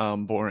being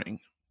boring.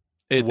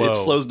 It Whoa.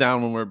 slows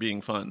down when we're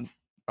being fun.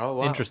 Oh,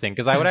 wow. Interesting,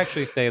 because I would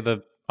actually say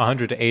the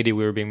 100 to 80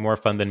 we were being more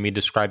fun than me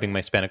describing my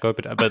Hispanic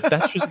opera, but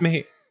that's just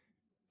me.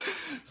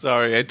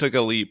 Sorry, I took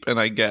a leap and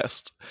I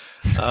guessed.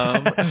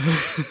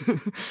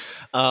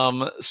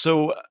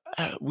 So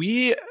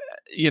we,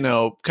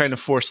 kind of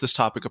forced this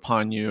topic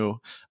upon you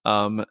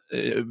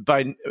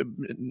by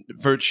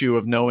virtue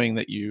of knowing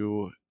that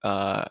you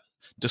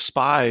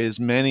despise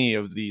many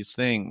of these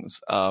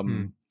things.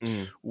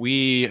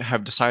 We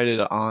have decided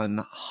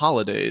on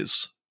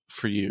holidays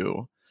for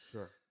you.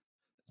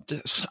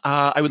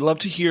 I would love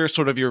to hear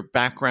sort of your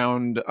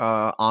background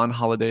on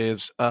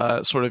holidays,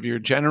 sort of your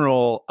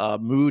general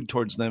mood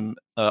towards them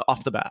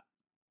off the bat.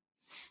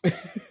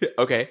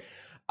 Okay.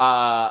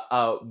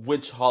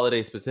 Which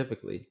holiday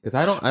specifically? Because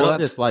I don't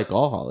dislike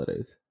all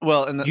holidays.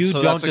 Well, and You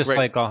don't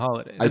dislike all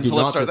holidays. I do so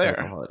let's not start dislike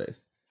there. all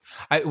holidays.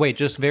 Wait,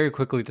 just very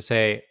quickly to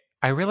say,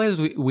 I realize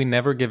we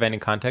never give any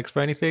context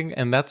for anything,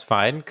 and that's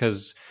fine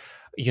because,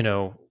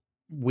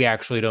 we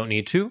actually don't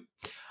need to.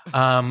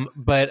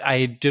 But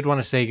I did want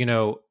to say,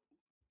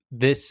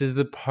 this is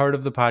the part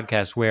of the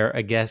podcast where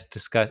a guest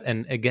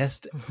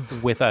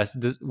with us,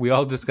 we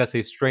all discuss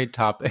a straight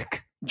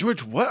topic.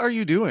 George, what are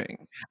you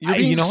doing? You're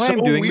being You know why so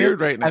I'm doing weird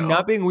this? right now. I'm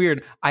not being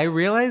weird. I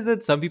realize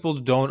that some people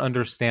don't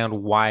understand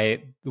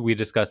why we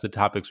discuss the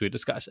topics we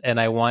discuss,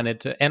 and I wanted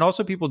to. And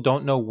also, people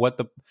don't know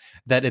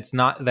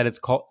it's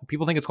called.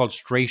 People think it's called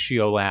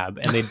Stratiolab,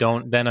 and they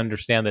don't then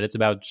understand that it's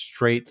about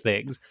straight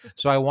things.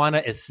 So I want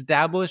to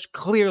establish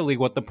clearly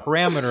what the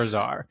parameters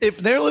are. If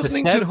they're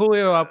listening to set to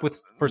Julio up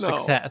for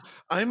success,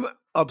 I'm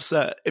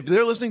upset. If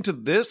they're listening to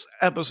this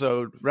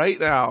episode right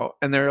now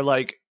and they're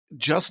like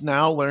just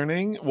now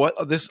learning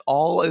what this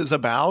all is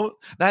about,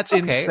 that's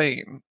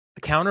insane.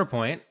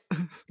 Counterpoint,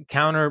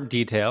 counter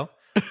detail.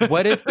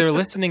 What if they're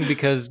listening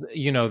because,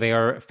 they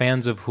are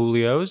fans of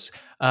Julio's?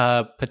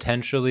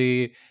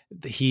 Potentially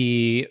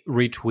he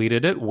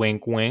retweeted it,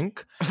 wink,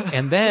 wink.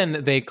 And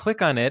then they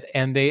click on it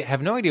and they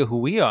have no idea who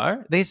we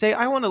are. They say,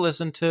 I want to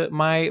listen to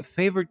my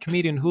favorite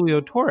comedian, Julio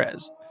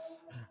Torres.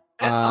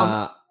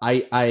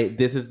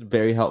 This is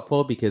very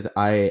helpful because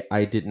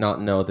I did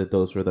not know that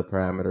those were the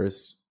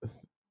parameters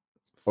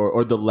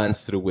or the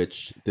lens through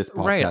which this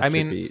podcast right. I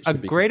mean,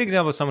 should be great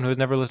example of someone who has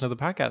never listened to the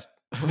podcast,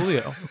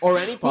 Julio. or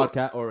any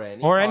podcast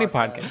any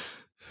podcast.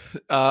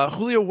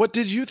 Julio, what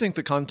did you think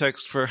the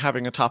context for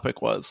having a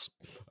topic was?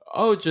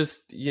 Oh,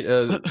 just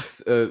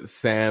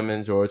Sam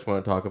and George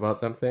want to talk about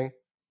something.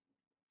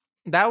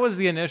 That was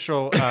the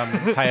initial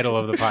title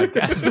of the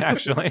podcast,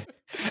 actually,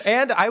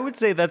 and I would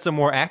say that's a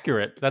more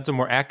accurate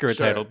Sure.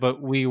 title.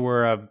 But we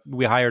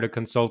hired a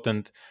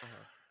consultant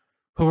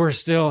who we're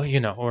still,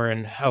 we're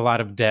in a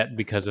lot of debt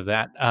because of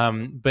that.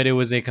 But it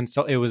was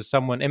it was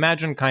someone.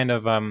 Imagine kind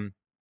of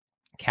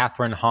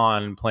Catherine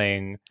Hahn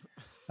playing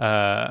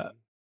like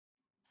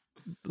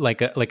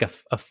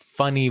a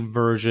funny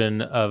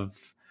version of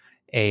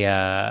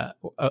a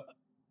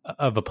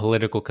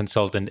political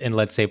consultant in,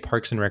 let's say,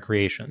 Parks and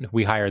Recreation.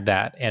 We hired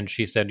that, and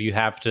she said, you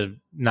have to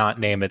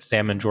not name it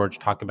Sam and George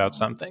talk about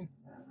something.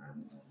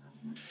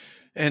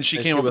 And she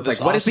came up with this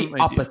what is awesome the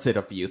opposite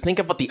of you? Think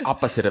of what the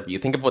opposite of you.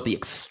 Think of what the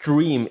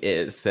extreme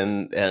is.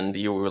 And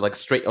you were like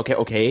straight,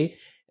 okay.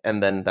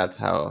 And then that's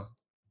how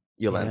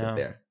you landed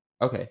there.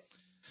 Okay.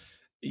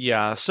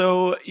 Yeah.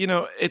 So,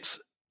 it's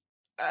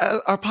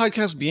our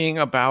podcast being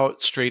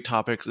about straight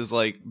topics is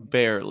like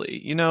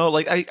barely,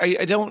 like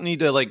I don't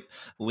need to like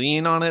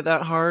lean on it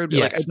that hard.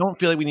 Yes. Like I don't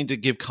feel like we need to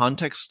give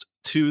context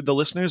to the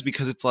listeners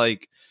because it's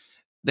like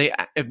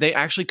if they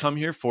actually come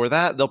here for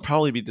that, they'll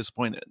probably be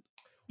disappointed.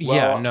 If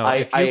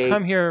you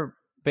come here,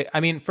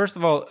 I mean, first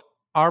of all,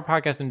 our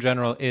podcast in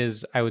general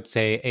is, I would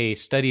say, a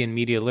study in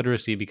media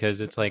literacy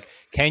because it's like,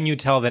 can you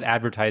tell that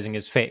advertising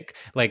is fake?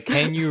 Like,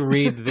 can you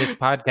read this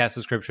podcast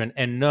description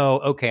and know,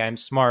 okay, I'm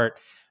smart.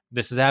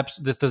 This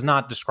does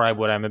not describe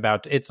what I'm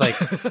about. It's like,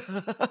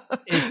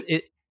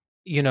 it's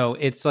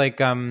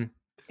like,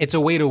 it's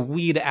a way to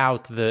weed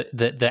out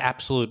the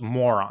absolute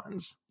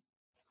morons.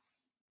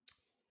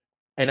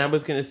 And I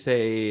was gonna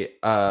say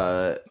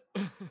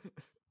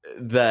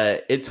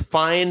that it's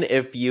fine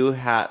if you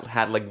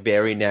had like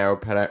very narrow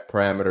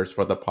parameters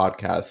for the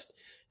podcast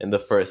in the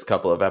first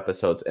couple of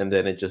episodes, and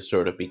then it just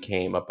sort of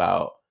became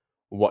about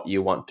what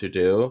you want to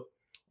do.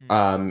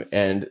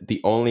 And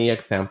the only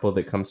example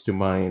that comes to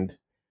mind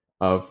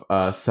of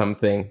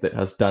something that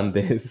has done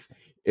this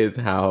is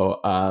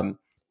how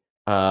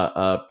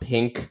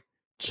Pink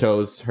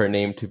chose her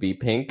name to be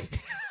Pink,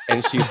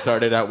 and she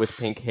started out with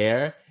pink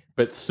hair,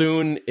 but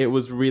soon it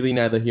was really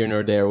neither here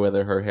nor there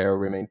whether her hair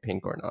remained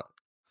pink or not.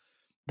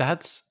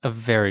 That's a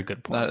very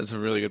good point. That is a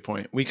really good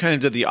point. We kind of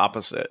did the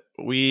opposite.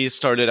 We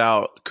started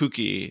out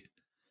kooky,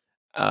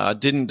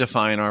 didn't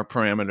define our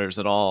parameters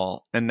at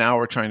all, and now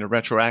we're trying to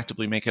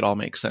retroactively make it all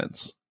make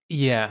sense.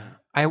 Yeah.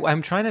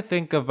 I'm trying to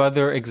think of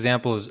other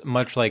examples,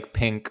 much like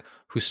Pink,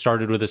 who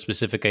started with a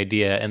specific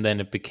idea and then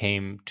it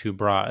became too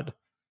broad.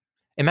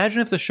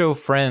 Imagine if the show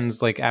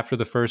Friends, like after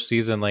the first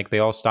season, like they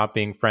all stopped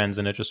being friends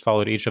and it just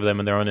followed each of them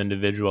in their own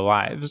individual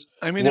lives.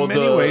 I mean, in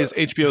many ways,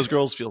 HBO's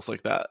Girls feels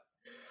like that.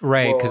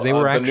 Right, because they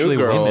were actually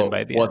women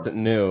by the end. Wasn't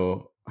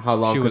new. How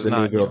long could the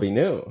new girl be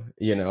new?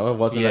 You know,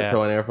 wasn't that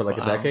show on air for like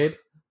a decade?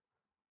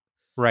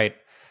 Right.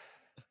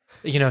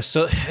 You know,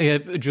 so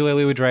Julia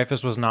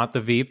Louis-Dreyfus was not the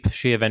Veep.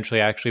 She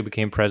eventually actually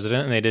became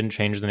president, and they didn't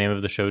change the name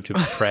of the show to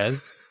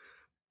Prez.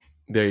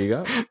 There you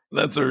go.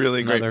 That's a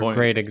really great point.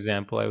 Great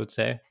example, I would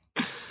say.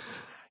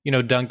 You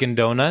know, Dunkin'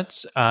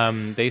 Donuts,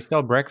 they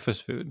sell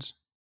breakfast foods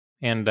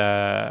and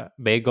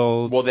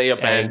bagels. Well, they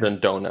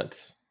abandoned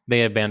donuts.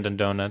 They abandoned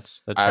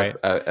donuts. That's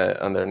right.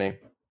 On their name.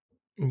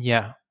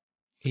 Yeah.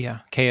 Yeah.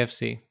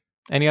 KFC.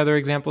 Any other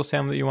examples,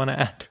 Sam, that you want to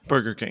add?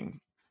 Burger King.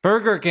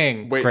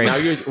 Wait, Great. now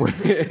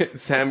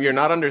Sam, you're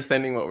not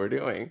understanding what we're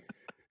doing.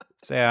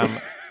 Sam,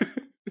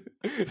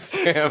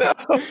 Sam,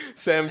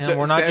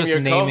 we're not just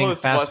naming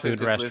fast food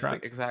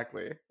restaurants.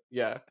 Exactly.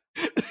 Yeah.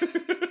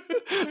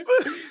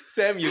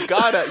 Sam, you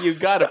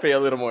gotta pay a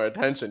little more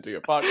attention to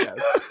your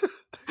podcast.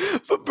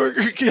 But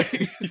Burger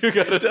King, you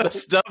gotta do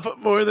stuff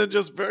more than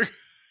just burgers.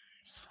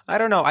 I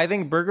don't know. I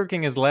think Burger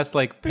King is less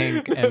like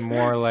Pink and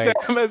more like...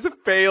 Sam has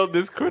failed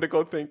this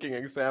critical thinking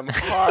exam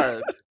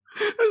hard.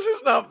 This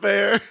is not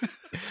fair.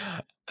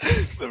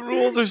 The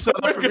rules are set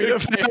up for me to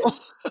fail.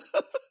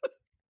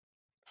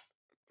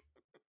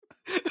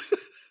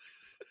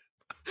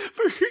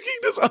 Burger King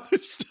does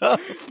other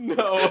stuff.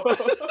 No.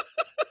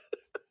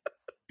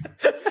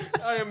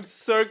 I am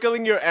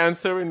circling your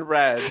answer in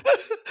red.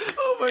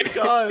 Oh my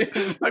god.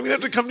 I'm gonna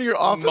have to come to your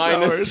office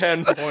minus hours.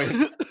 10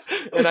 points.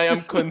 And I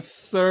am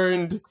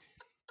concerned.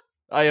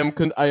 I am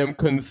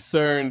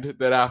concerned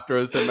that after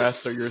a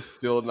semester you're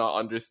still not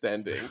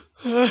understanding.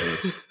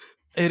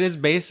 It is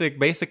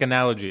basic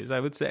analogies, I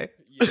would say.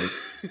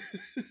 Yes.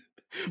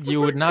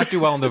 You would not do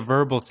well in the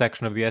verbal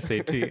section of the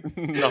SAT.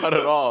 Not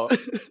at all.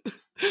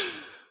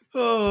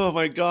 Oh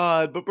my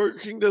god, but Burger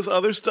King does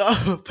other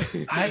stuff.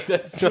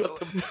 That's not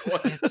the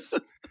point. It's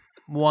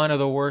one of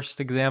the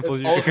worst examples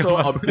you could come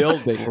also up a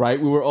building, right?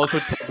 We were also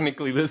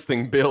technically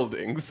listing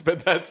buildings, but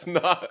that's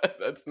not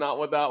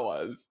what that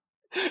was.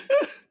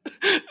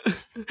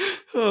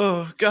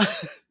 Oh god.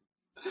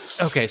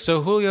 Okay,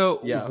 so Julio,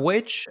 Yeah.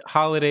 Which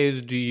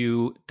holidays do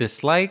you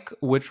dislike?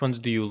 Which ones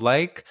do you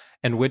like?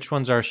 And which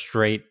ones are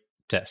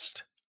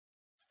straightest?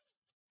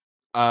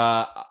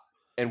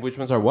 And which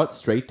ones are what?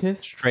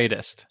 Straightest?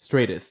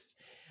 Straightest.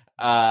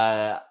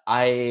 I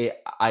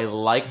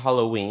like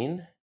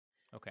Halloween.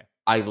 Okay.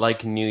 I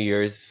like New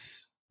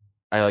Year's.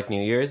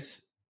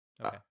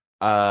 Okay.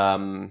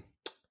 That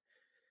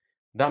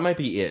might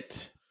be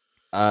it.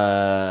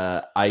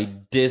 I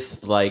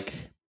dislike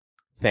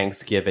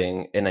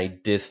Thanksgiving and I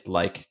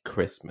dislike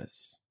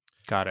Christmas.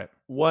 Got it.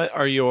 What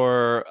are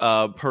your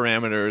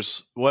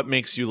parameters? What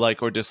makes you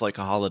like or dislike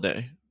a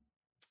holiday?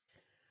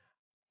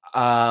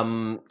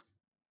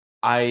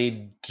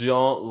 I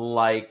don't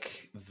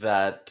like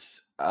that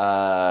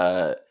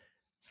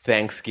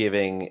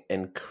Thanksgiving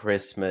and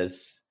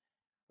Christmas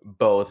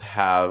both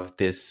have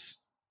this,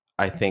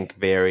 I think,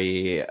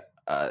 very...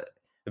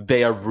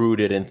 they are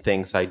rooted in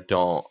things I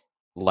don't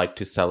like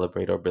to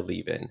celebrate or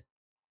believe in.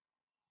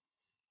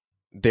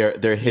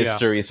 Their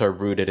histories are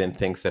rooted in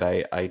things that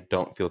I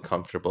don't feel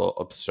comfortable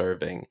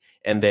observing.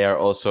 And they are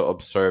also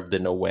observed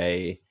in a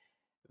way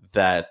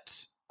that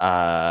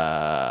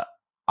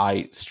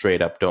I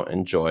straight up don't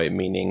enjoy,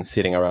 meaning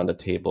sitting around a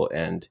table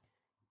and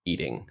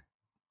eating.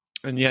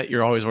 And yet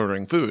you're always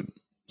ordering food.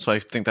 So I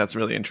think that's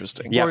really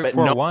interesting. Yeah, but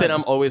not one. that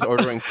I'm always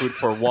ordering food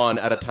for one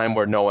at a time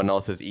where no one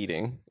else is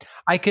eating.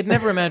 I could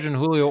never imagine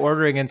Julio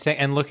ordering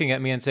and looking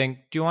at me and saying,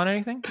 "Do you want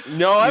anything?"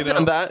 No, I've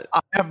done that.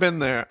 I have been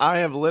there. I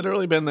have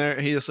literally been there.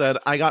 He has said,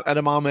 "I got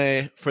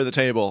edamame for the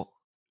table."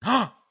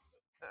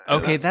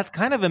 Okay, that's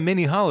kind of a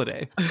mini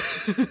holiday.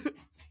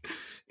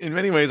 In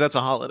many ways, that's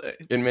a holiday.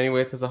 In many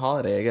ways, it's a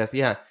holiday, I guess.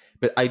 Yeah,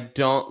 but I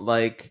don't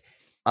like.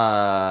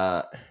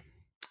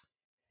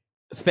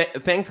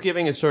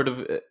 Thanksgiving is sort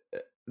of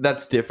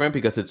that's different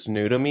because it's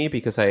new to me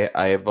because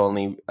I've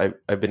been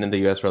in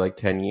the US for like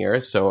 10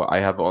 years, so I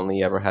have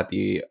only ever had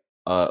the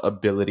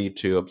ability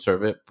to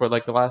observe it for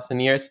like the last 10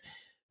 years.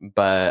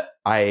 but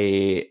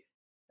I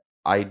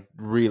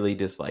really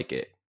dislike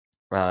it.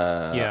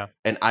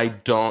 And I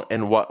don't.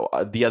 And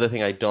what the other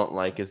thing I don't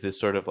like is this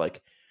sort of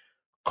like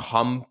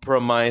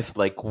compromise,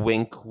 like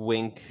wink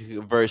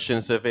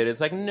versions of it. It's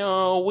like,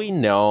 no, we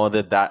know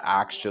that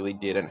actually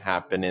didn't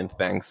happen in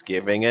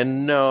Thanksgiving,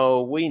 and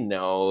no, we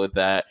know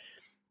that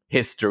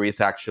history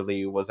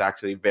was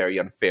actually very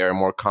unfair and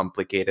more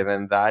complicated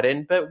than that.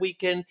 But we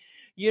can,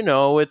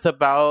 it's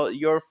about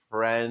your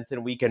friends,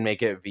 and we can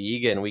make it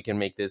vegan. We can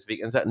make this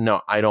vegan.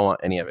 No, I don't want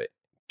any of it.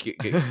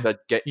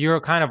 You're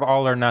kind of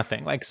all or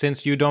nothing. Like,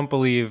 since you don't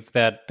believe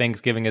that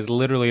Thanksgiving is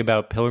literally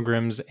about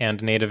pilgrims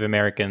and Native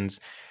Americans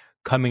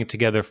coming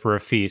together for a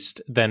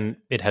feast, then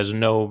it has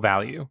no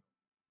value.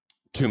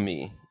 To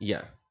me,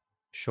 yeah.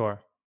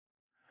 Sure.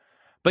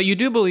 But you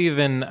do believe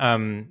in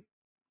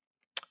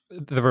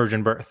the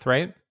virgin birth,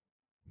 right?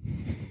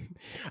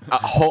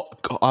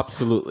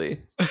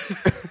 Absolutely.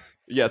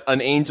 Yes,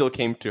 an angel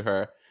came to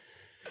her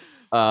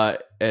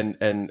and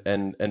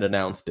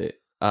announced it.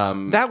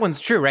 That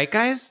one's true, right,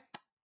 guys?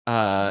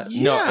 No,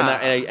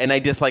 and I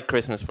dislike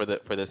Christmas for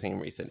the same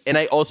reason. And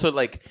I also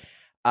like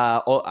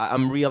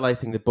I'm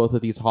realizing that both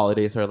of these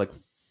holidays are like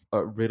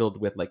riddled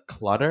with like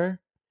clutter.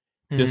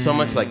 There's so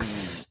much like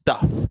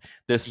stuff.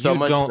 There's so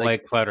much. You don't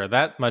like clutter.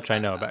 That much I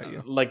know about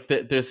you. Like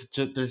there's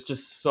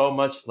just so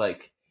much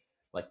like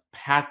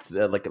pots,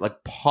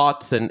 like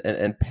pots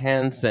and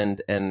pans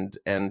and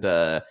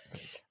I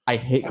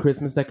hate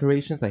Christmas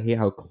decorations. I hate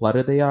how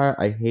cluttered they are.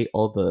 I hate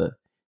all the.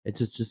 It's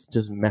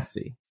just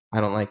messy.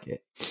 I don't like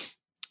it.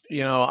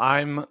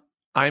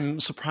 I'm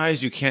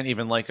surprised you can't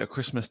even like a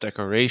Christmas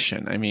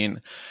decoration. I mean,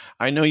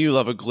 I know you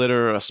love a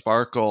glitter, a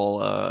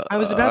sparkle, I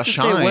was about to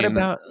shine. say,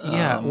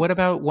 what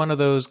about one of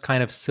those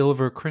kind of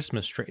silver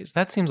Christmas trees?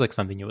 That seems like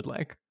something you would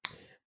like.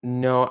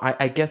 No,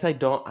 I guess I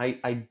don't.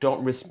 I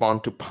don't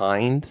respond to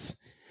pines.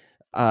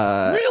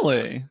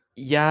 Really?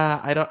 Yeah,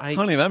 I don't.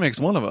 Honey, that makes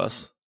one of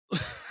us.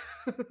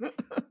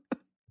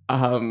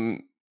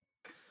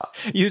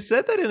 You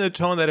said that in a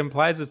tone that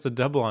implies it's a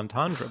double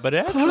entendre, but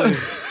actually,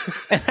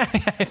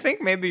 I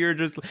think maybe you're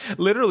just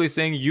literally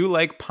saying you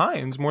like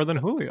pines more than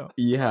Julio.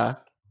 Yeah.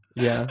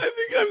 I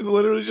think I'm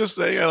literally just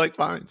saying I like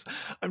pines.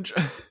 I'm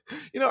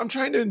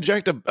trying to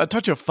inject a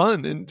touch of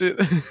fun into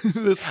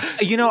this.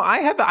 I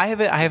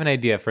have an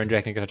idea for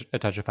injecting a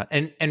touch of fun,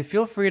 and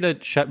feel free to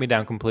shut me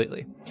down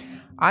completely.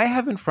 I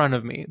have in front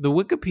of me the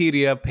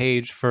Wikipedia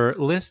page for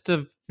list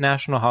of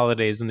national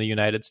holidays in the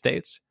United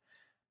States.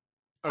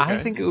 Okay.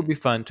 I think it would be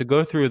fun to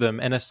go through them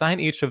and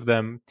assign each of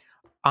them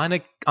on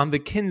the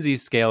Kinsey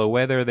scale,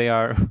 whether they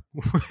are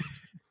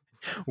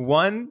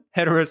 1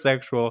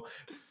 heterosexual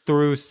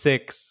through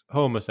 6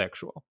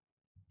 homosexual.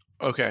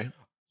 Okay.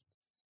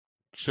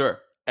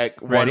 Sure.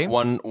 Ready?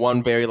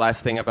 One very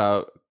last thing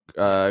about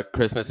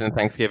Christmas and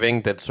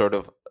Thanksgiving that's sort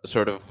of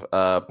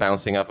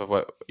bouncing off of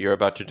what you're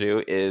about to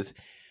do is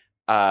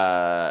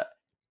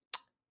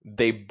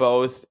they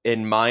both,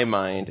 in my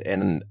mind,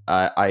 and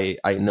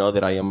I know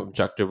that I am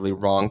objectively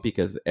wrong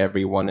because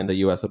everyone in the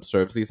U.S.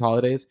 observes these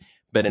holidays,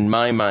 but in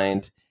my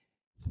mind,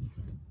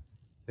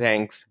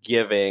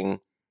 Thanksgiving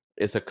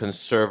is a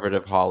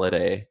conservative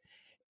holiday,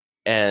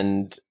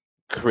 and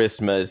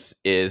Christmas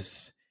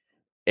is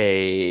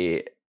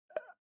a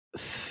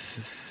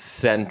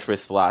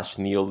centrist /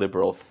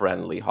 neoliberal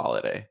friendly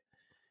holiday.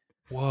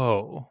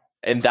 Whoa!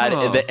 And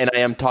and I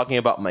am talking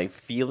about my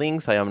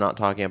feelings. I am not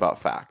talking about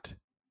fact.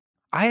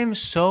 I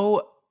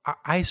so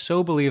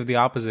believe the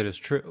opposite is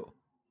true.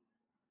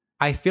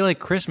 I feel like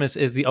Christmas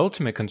is the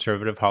ultimate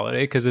conservative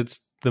holiday because it's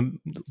the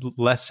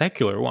less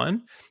secular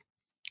one.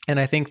 And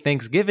I think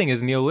Thanksgiving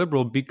is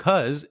neoliberal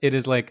because it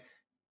is like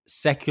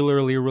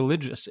secularly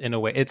religious in a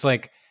way. It's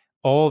like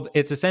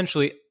it's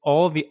essentially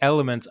all the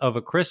elements of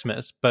a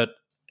Christmas, but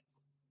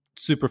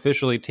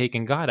superficially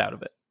taking God out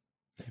of it.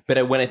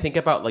 But when I think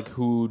about like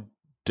who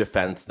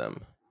defends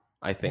them,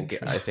 I think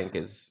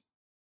is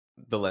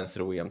the lens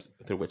through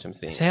which I'm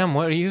seeing. Sam,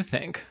 what do you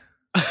think?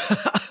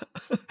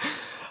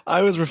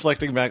 I was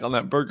reflecting back on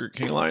that Burger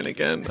King line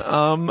again.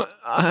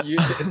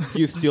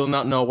 You still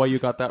not know why you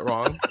got that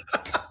wrong?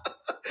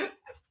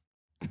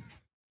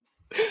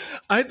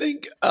 I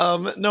think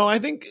I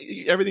think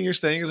everything you're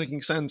saying is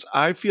making sense.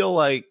 I feel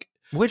like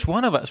which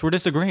one of us? We're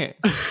disagreeing.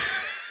 This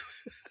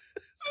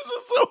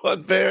is so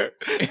unfair.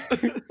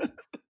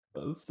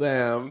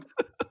 Sam,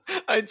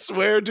 I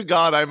swear to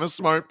God, I'm a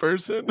smart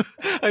person.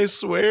 I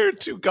swear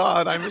to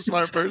God, I'm a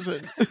smart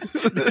person.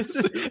 This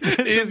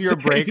is your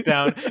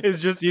breakdown. Is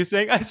just you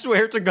saying, "I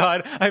swear to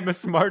God, I'm a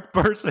smart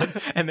person,"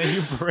 and then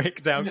you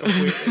break down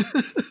completely.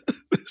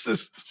 This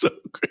is so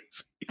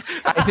crazy.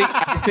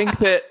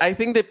 I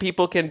think that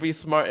people can be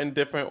smart in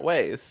different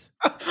ways.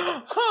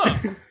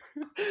 Huh.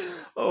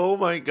 Oh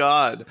my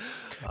God.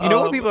 You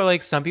know what people are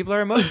like? Some people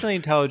are emotionally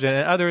intelligent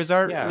and others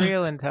are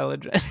real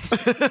intelligent.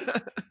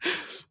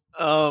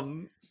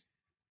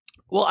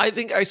 Well, I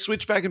think I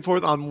switch back and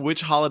forth on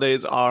which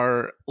holidays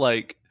are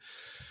like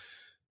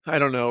I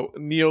don't know,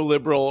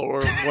 neoliberal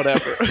or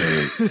whatever.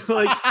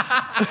 Like,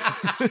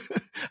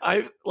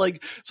 I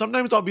like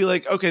sometimes I'll be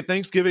like, okay,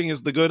 Thanksgiving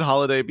is the good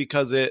holiday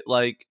because it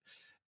like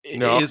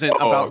No. isn't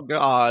about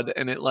God,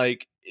 and it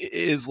like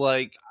is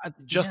like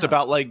just Yeah.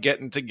 about like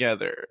getting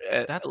together.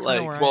 That's kinda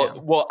like where I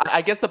am. Well,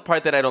 I guess the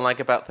part that I don't like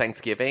about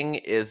Thanksgiving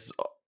is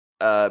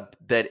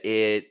that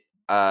it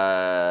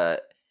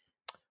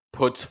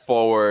puts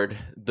forward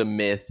the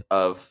myth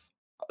of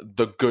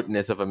the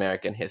goodness of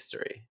American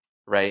history,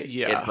 right?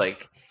 Yeah.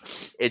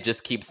 It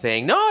just keeps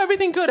saying, no,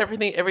 everything good,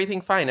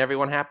 everything fine,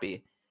 everyone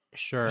happy.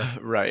 Sure.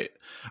 Right.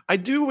 I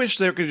do wish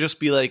there could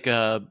just be like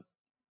a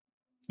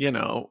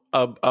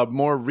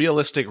more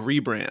realistic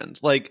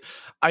rebrand. Like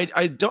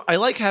I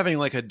like having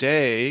like a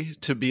day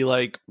to be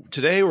like,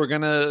 today we're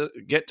gonna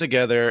get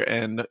together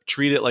and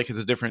treat it like it's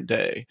a different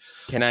day.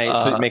 Can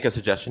I make a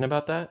suggestion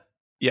about that?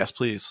 Yes,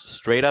 please.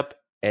 Straight up,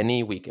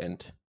 any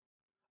weekend.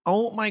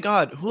 Oh my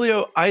God,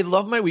 Julio, I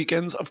love my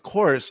weekends. Of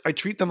course, I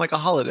treat them like a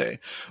holiday,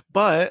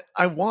 but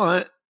I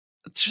want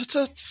just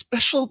a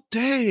special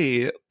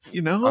day,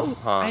 you know?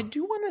 Uh-huh. I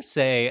do want to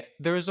say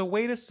there is a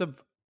way to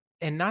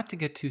and not to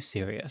get too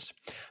serious,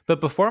 but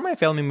before my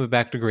family moved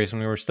back to Greece, when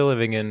we were still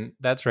living in,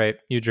 that's right,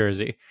 New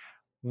Jersey,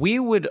 we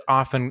would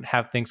often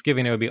have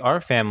Thanksgiving. It would be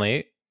our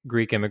family,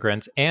 Greek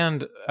immigrants,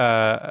 and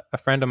a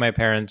friend of my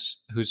parents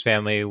whose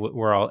family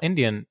were all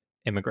Indian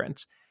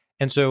immigrants.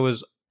 And so it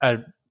was a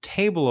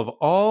table of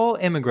all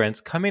immigrants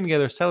coming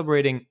together,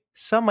 celebrating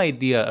some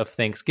idea of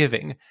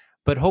Thanksgiving,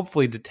 but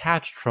hopefully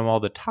detached from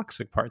all the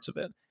toxic parts of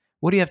it.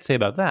 What do you have to say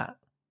about that?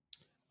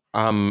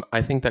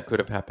 I think that could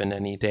have happened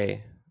any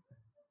day.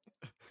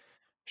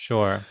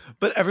 Sure.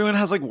 But everyone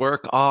has like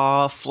work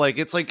off. Like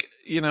it's like,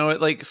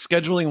 like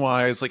scheduling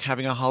wise, like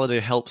having a holiday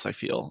helps, I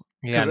feel.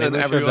 Yeah, 'Cause maybe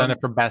then we should have done it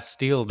for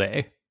Bastille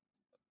Day.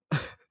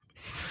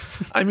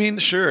 I mean,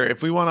 sure,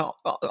 if we want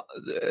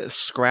to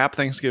scrap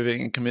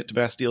Thanksgiving and commit to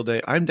Bastille Day,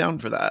 I'm down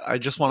for that. I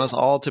just want us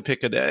all to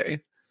pick a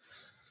day.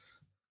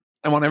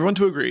 I want everyone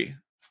to agree.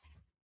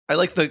 I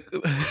like the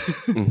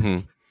Mm-hmm.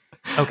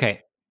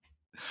 Okay.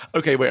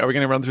 Okay, wait, are we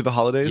going to run through the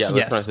holidays? Yeah,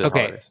 let's run Yes. through the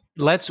Okay.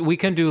 holidays. We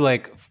can do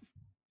like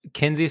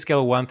Kinsey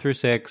scale 1 through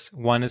 6.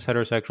 1 is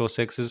heterosexual,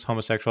 6 is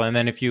homosexual, and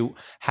then if you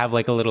have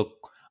like a little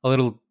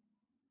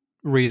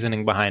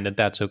reasoning behind it,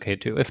 that's okay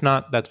too. If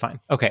not, that's fine.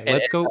 Okay,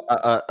 let's go.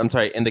 I'm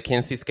sorry. In the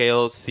Kinsey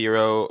scale,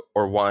 0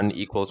 or 1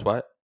 equals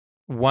what?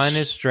 1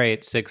 is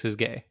straight, 6 is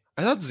gay.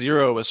 I thought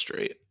 0 was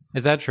straight.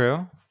 Is that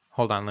true?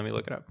 Hold on, let me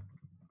look it up.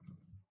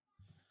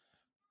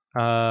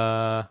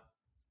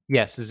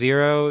 Yes,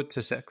 0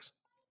 to 6.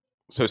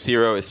 So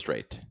 0 is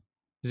straight.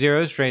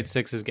 0 is straight,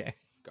 6 is gay.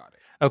 Got it.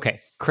 Okay,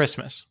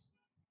 Christmas.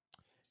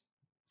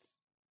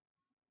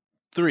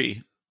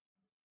 3.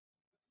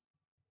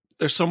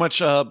 There's so much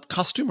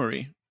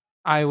costumery.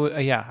 I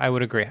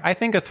would agree. I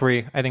think a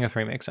 3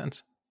 makes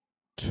sense.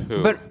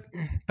 2. But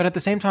at the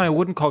same time, I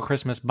wouldn't call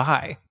Christmas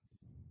bi.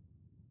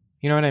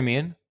 You know what I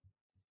mean?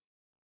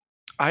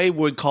 I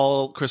would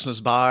call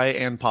Christmas bi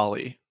and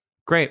poly.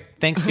 Great.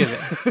 Thanksgiving.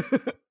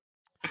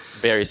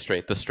 Very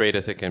straight. The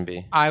straightest it can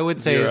be. I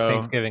would say 0.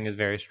 Thanksgiving is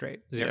very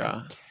straight. 0.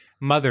 Yeah.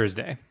 Mother's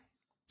Day.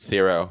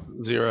 0.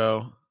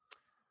 0.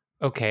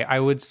 Okay, I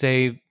would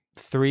say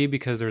 3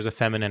 because there's a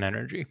feminine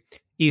energy.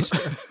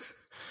 Easter.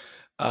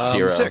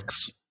 0.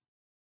 6.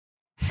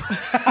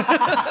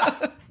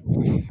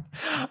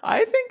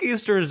 I think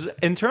Easter's,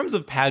 in terms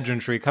of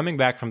pageantry, coming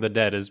back from the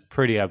dead is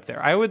pretty up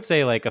there. I would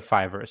say like a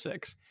 5 or a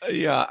 6.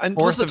 Yeah, and 4th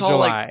plus of it's all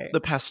July. like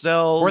the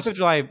pastels. 4th of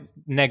July,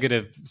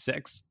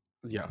 -6.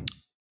 Yeah.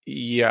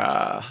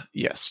 Yeah.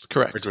 Yes.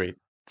 Correct. Agreed.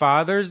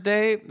 Father's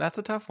Day, that's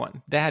a tough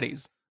one.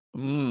 Daddies.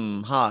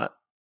 Hot.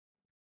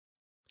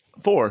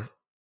 4.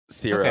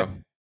 0. Okay.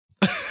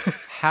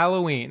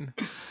 Halloween.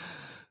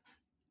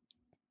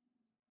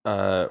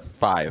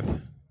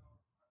 5.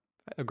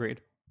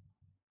 Agreed.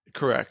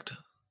 Correct.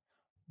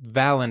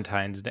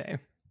 Valentine's Day.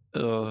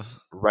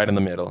 Right in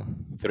the middle.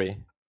 3.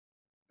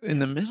 In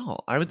the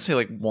middle, I would say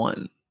like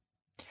 1.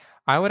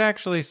 I would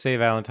actually say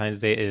Valentine's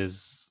Day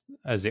is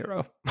a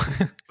 0.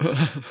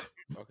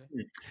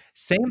 Okay.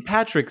 St.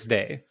 Patrick's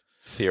Day.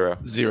 0.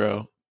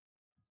 0.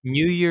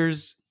 New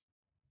Year's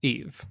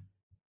Eve.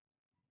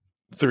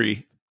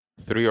 3.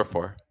 3 or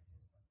 4.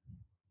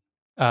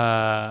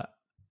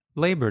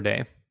 Labor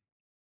Day.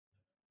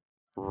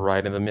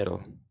 Right in the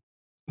middle.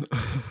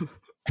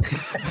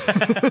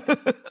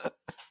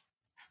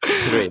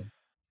 3.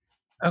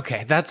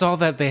 Okay, that's all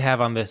that they have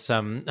on this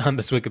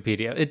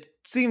Wikipedia. It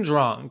seems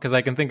wrong because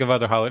I can think of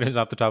other holidays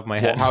off the top of my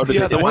head. Well, how do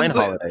Yeah, they the define ones that-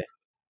 holiday?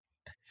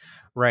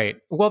 Right.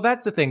 Well,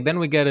 that's the thing. Then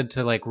we get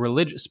into like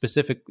religious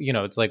specific,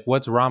 it's like,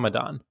 what's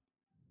Ramadan?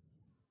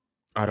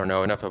 I don't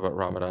know enough about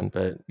Ramadan,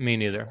 but Me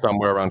neither.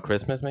 somewhere around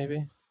Christmas,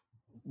 maybe?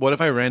 What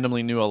if I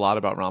randomly knew a lot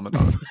about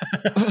Ramadan?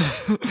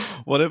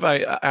 What if I,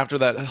 after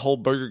that whole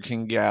Burger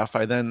King gaffe,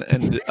 I then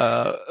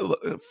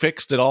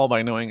fixed it all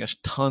by knowing a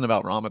ton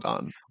about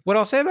Ramadan? What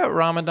I'll say about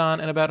Ramadan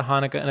and about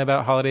Hanukkah and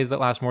about holidays that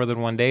last more than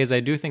one day is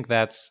I do think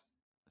that's,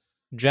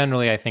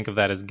 generally I think of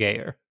that as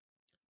gayer.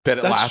 That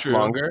it That's lasts true.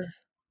 longer?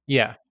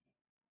 Yeah.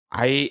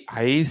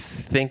 I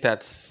think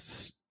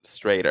that's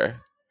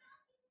straighter.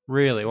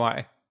 Really?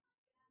 Why?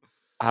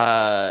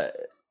 Uh,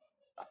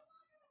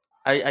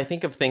 I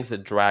think of things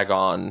that drag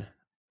on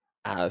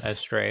As as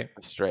straight?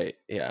 straight.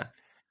 Yeah.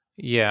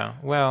 Yeah.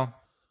 Well,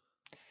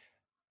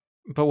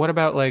 but what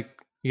about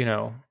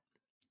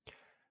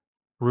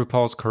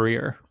RuPaul's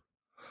career?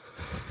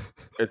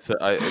 It's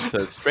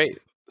a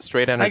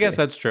straight energy. I guess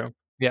that's true.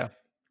 Yeah.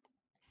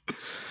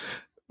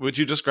 Would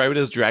you describe it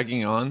as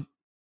dragging on?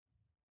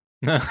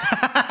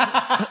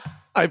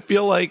 I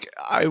feel like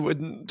I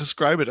wouldn't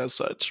describe it as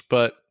such,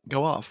 but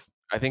go off.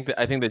 I think that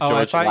Oh, I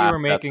George thought you were laughed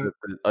at making-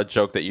 a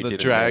joke that you The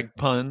didn't drag make.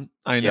 pun.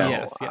 I Yeah. know.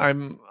 Yes, yes.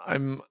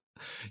 I'm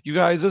you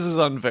guys, this is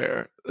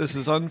unfair. This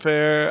is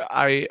unfair.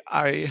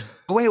 I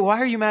Wait, why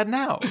are you mad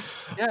now?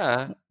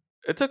 Yeah,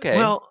 it's okay.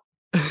 Well,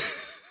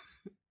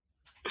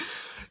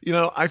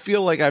 I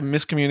feel like I'm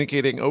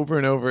miscommunicating over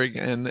and over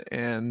again,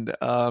 and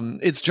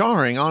it's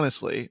jarring,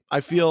 honestly.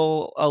 I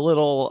feel a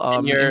little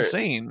And you're-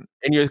 insane.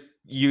 and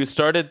you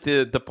started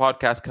the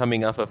podcast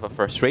coming off of a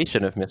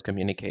frustration of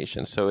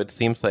miscommunication, so it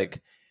seems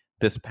like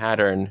this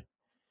pattern.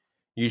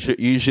 You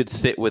should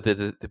sit with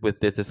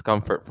this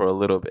discomfort for a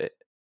little bit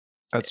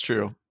That's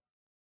true.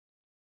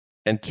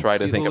 and try to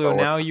See, think Julio,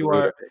 about now what's you the root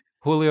are of it.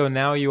 Julio.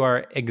 Now you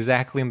are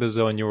exactly in the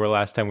zone you were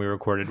last time we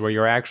recorded, where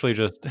you're actually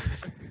just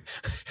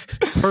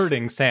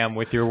hurting Sam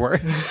with your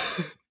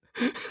words.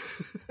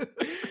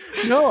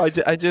 No, I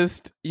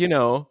just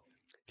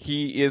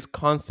he is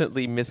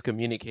constantly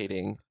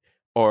miscommunicating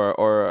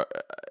or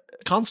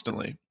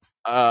Constantly.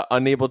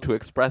 unable to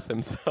express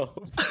himself.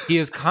 He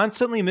is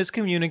constantly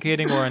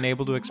miscommunicating or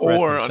unable to express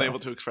Or himself. unable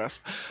to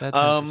express. That's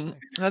interesting.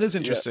 That is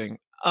interesting.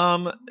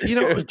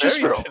 Just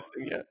Very for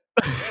interesting, yeah.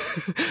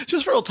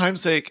 just for old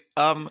time's sake,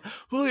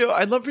 Julio,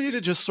 I'd love for you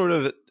to just sort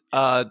of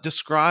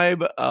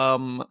describe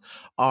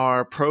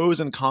our pros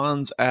and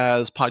cons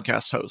as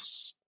podcast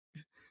hosts.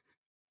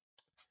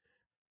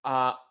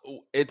 I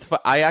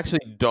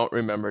actually don't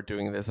remember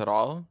doing this at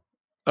all.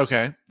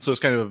 Okay, so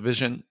it's kind of a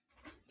vision,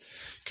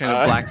 kind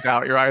of blacked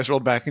out. Your eyes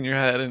rolled back in your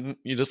head, and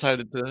you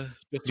decided to.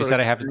 You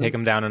said I have to take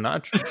him down a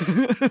notch.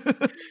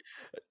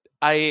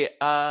 I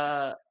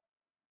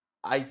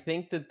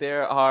think that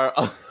there are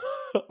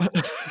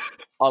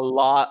a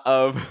lot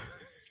of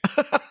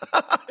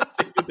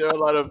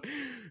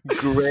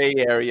gray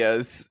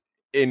areas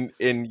in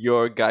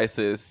your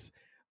guys's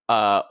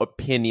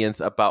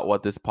opinions about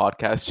what this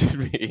podcast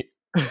should be.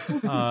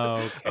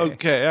 Okay.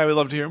 Okay, I would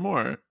love to hear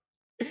more.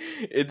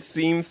 It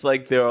seems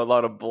like there are a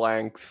lot of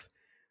blanks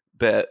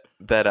that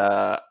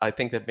I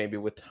think that maybe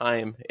with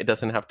time it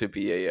doesn't have to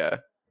be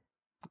a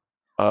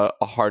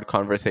hard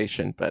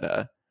conversation,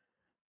 but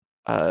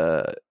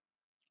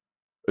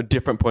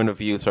different point of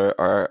views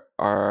are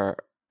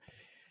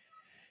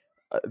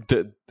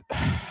the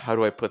how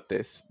do I put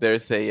this?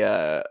 There's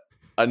a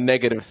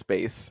negative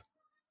space.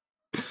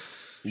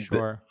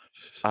 Sure.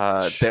 Sure.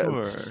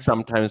 That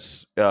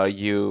sometimes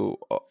you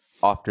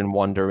often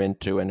wander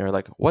into, and you're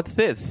like, "What's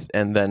this?"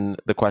 And then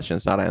the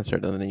question's not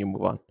answered, and then you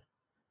move on.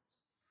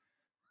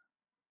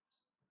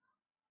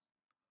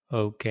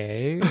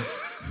 Okay.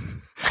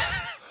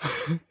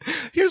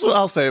 Here's what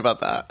I'll say about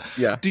that.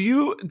 Yeah. Do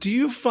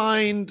you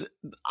find,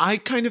 I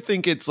kind of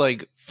think it's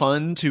like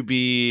fun to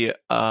be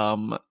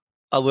a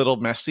little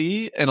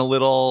messy and a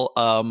little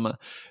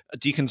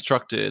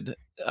deconstructed,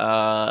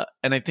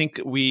 and I think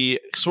we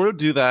sort of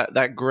do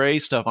that gray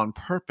stuff on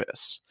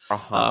purpose.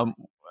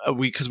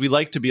 Because we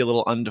like to be a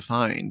little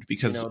undefined,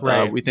 because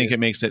Right. we think it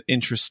makes it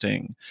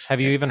interesting.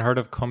 Have you even heard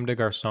of Comme des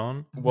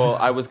Garçons? Well,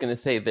 I was gonna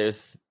say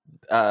there's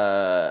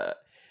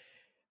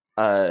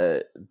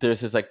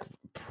this like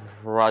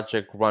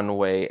Project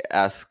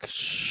Runway-esque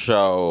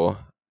show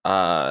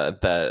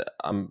that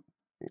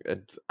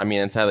it's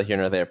neither here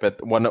nor there,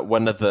 but one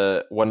of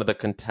the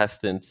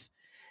contestants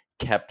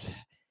kept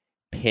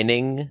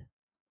pinning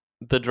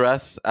the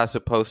dress as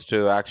opposed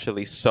to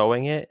actually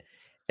sewing it,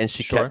 and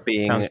she kept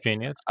being Sounds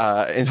genius.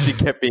 and she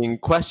kept being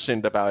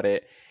questioned about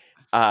it,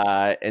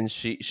 and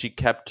she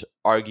kept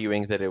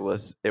arguing that it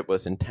was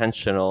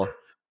intentional,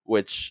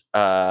 which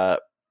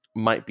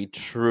might be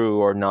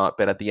true or not,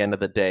 but at the end of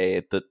the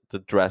day, the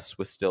dress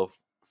was still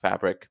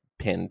fabric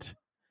pinned.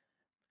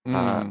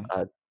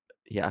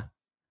 Yeah.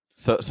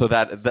 So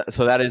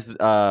that is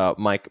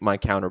my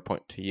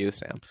counterpoint to you,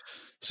 Sam.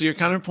 So your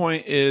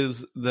counterpoint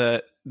is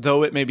that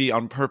though it may be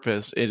on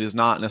purpose, it is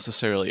not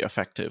necessarily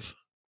effective.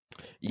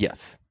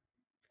 Yes.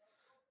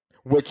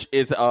 Which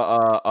is an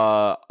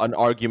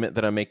argument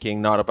that I'm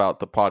making, not about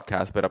the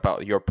podcast, but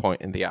about your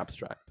point in the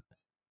abstract.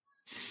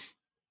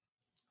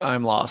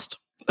 I'm lost.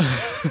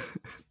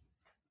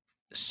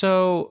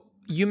 So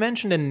you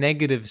mentioned a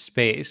negative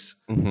space.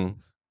 Mm-hmm.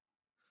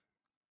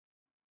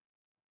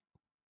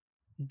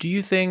 Do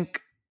you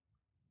think,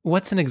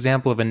 what's an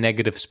example of a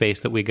negative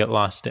space that we get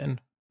lost in?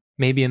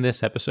 Maybe in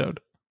this episode.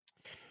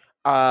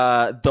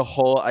 The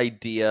whole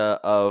idea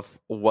of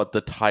what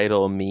the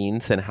title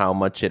means and how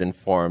much it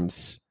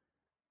informs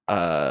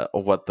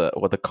what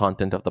the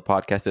content of the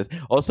podcast is.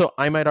 Also,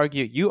 I might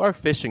argue you are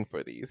fishing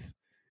for these.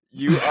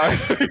 You are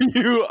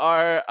you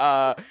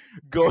are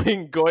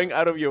going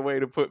out of your way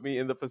to put me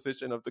in the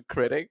position of the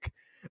critic,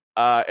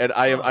 and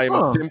I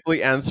am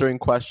simply answering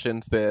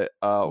questions that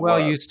Well, were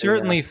you being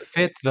certainly asked of me.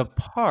 fit the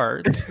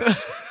part.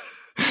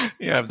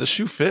 Yeah, if the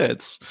shoe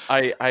fits.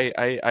 I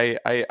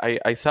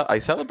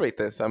celebrate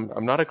this.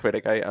 I'm not a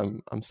critic.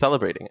 I'm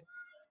celebrating it.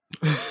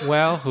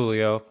 Well,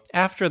 Julio,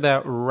 after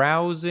that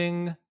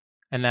rousing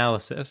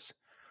analysis,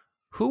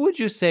 who would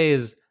you say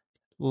is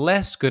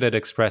less good at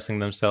expressing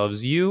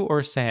themselves, you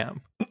or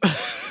Sam?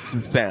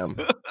 Sam.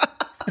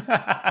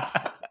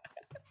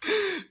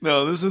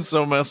 No, this is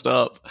so messed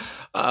up.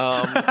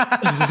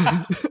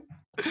 I'm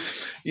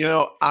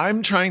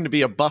trying to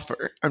be a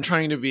buffer. I'm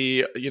trying to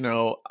be,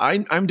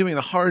 I'm doing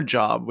the hard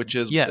job, which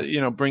is, Yes.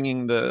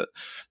 bringing the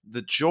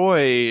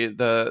joy,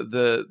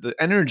 the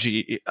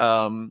energy.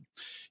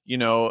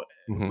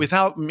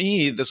 Without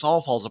me, this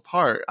all falls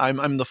apart.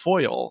 I'm the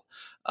foil.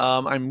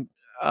 And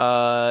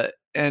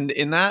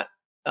in that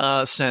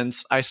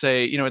sense, I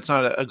say, it's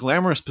not a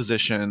glamorous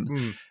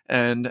position,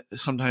 and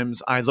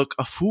sometimes I look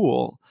a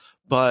fool.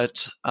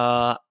 But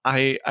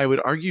I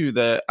would argue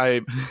that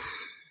I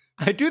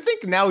do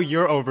think now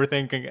you're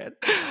overthinking it.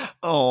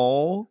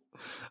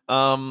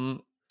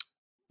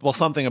 well,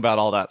 something about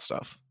all that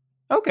stuff.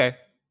 Okay.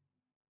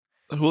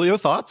 Julio,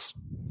 thoughts?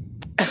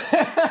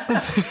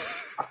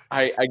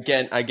 I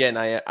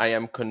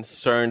am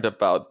concerned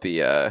about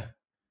the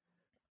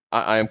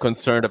I am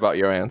concerned about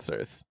your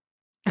answers.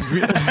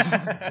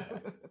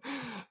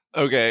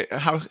 Okay,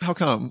 how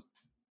come?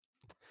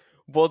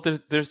 Well,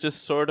 there's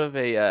just sort of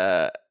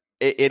a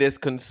it is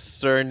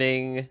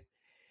concerning.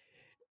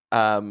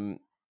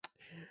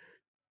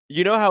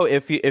 You know how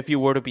if you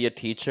were to be a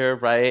teacher,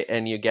 right,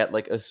 and you get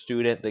like a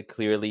student that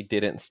clearly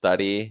didn't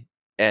study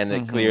and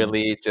it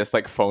clearly just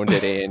like phoned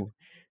it in,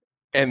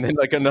 and then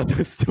like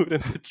another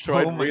student that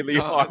tried really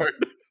hard.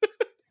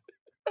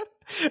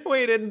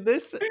 Wait, in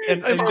this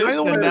Am I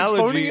the one that's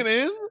phoning it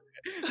in?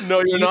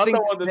 No, you're not the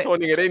think one that's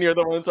phoning it in. You're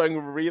the one that's trying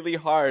really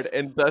hard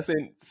and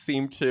doesn't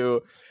seem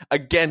to.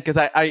 Again, because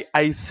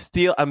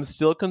I'm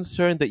still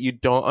concerned that you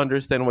don't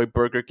understand why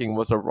Burger King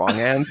was a wrong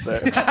answer.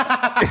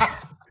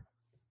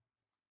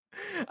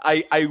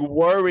 I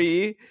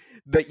worry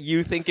that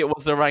you think it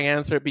was the wrong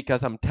answer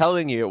because I'm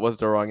telling you it was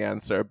the wrong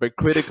answer, but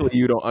critically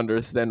you don't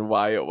understand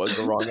why it was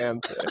the wrong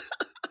answer.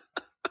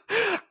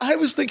 I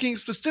was thinking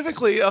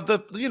specifically of the,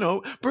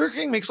 Burger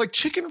King makes like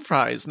chicken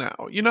fries now,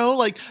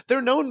 like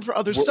they're known for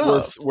other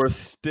stuff. We're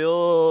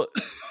still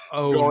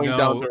going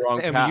down the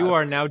wrong path. You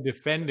are now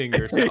defending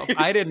yourself.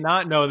 I did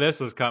not know this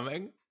was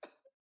coming.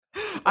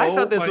 I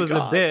thought this was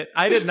a bit.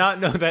 I did not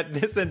know that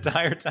this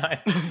entire time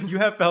you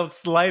have felt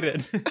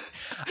slighted.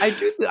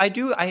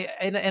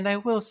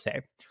 I will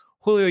say,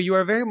 Julio, you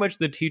are very much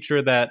the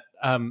teacher that,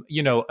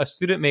 a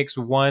student makes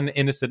one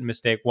innocent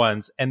mistake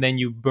once, and then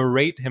you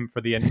berate him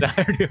for the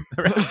entirety of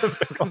the rest of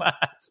the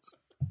class.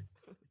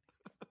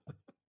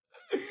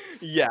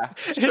 Yeah,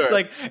 sure. It's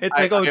like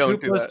 2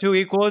 plus 2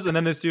 equals, and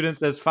then the student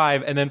says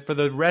 5, and then for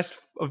the rest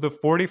of the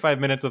 45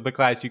 minutes of the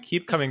class, you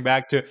keep coming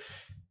back to.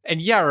 And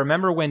yeah,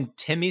 remember when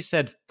Timmy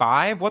said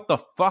 5? What the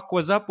fuck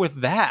was up with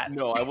that?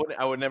 No,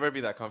 I would never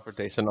be that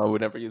confrontational. I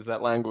would never use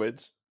that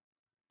language.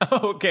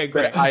 Okay,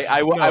 great.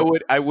 I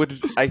would.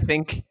 I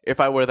think if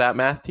I were that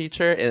math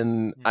teacher,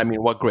 and I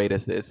mean, what grade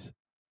is this?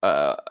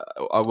 I'm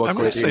going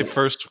to say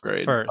first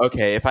grade.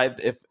 Okay,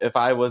 if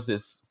I was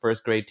this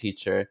first grade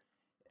teacher,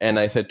 and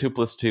I said 2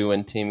 plus 2,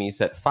 and Timmy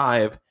said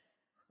 5,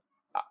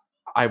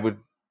 I would,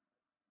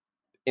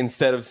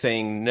 instead of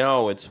saying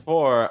no, it's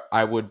 4,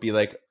 I would be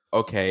like,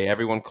 okay,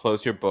 everyone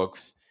close your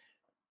books.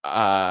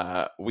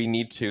 We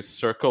need to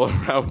circle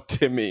around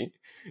Timmy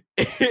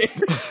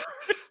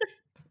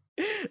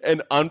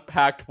and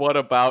unpack what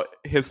about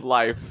his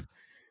life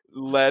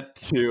led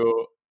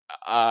to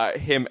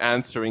him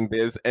answering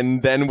this.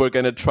 And then we're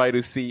going to try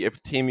to see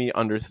if Timmy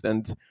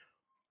understands.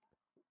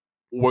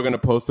 We're going to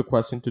pose the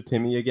question to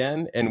Timmy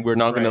again, and we're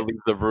not going to leave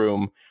the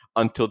room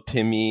until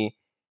Timmy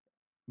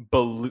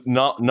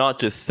not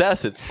just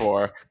says it's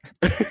 4,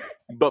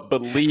 but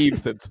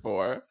believes it's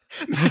 4.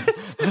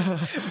 This is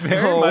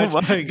very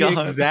much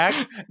the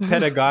exact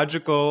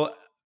pedagogical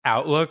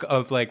outlook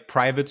of like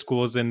private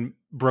schools in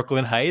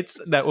Brooklyn Heights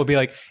that will be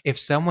like, if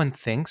someone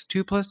thinks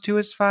 2 plus 2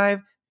 is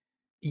 5,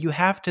 you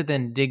have to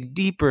then dig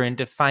deeper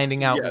into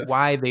finding out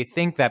why they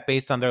think that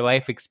based on their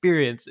life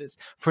experiences.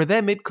 For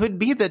them, it could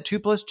be that 2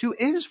 plus 2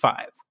 is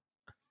 5.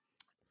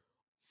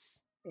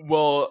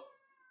 Well,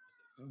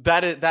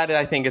 that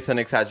I think is an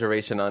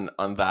exaggeration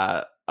on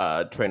that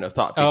train of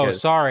thought. Oh,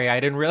 sorry. I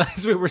didn't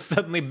realize we were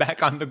suddenly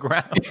back on the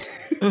ground.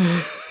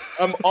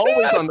 I'm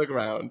always on the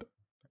ground.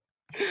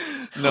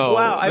 No.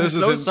 Wow, I'm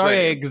so sorry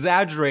I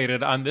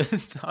exaggerated on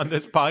this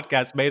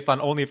podcast based on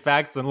only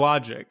facts and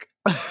logic.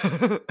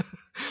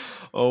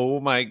 Oh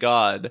my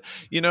God.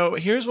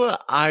 Here's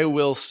what I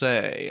will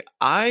say.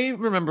 I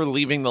remember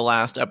leaving the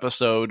last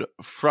episode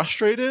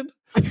frustrated.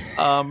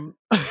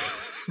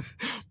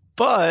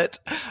 But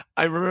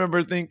I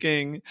remember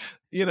thinking,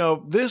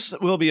 this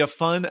will be a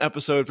fun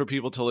episode for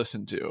people to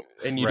listen to.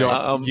 And you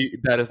don't.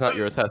 That is not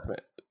your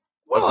assessment.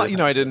 Well, this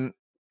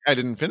I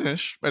didn't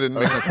finish. I didn't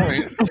make my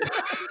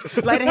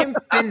point. Let him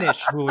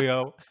finish,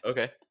 Julio.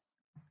 Okay.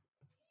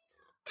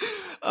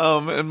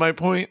 And my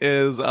point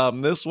is,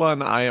 this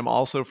one I am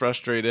also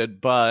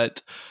frustrated,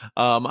 but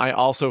I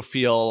also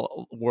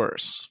feel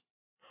worse.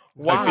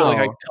 Wow. I feel like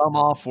I come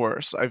off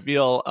worse. I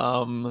feel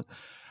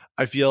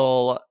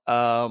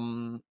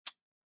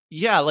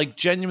yeah, like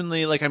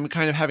genuinely, like I'm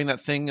kind of having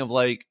that thing of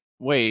like,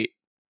 wait,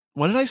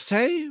 what did I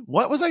say?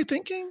 What was I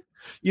thinking?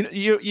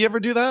 You ever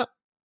do that?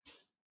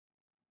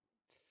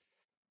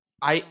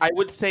 I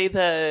would say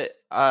that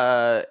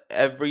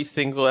every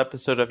single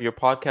episode of your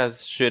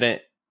podcast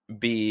shouldn't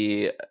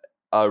be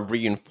a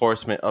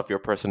reinforcement of your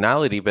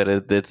personality, but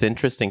it's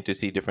interesting to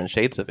see different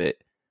shades of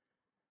it.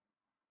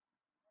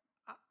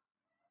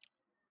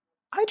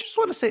 I just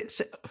want to say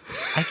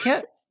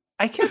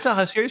I can't tell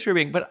how serious you're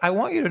being, but I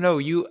want you to know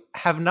you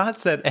have not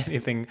said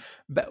anything.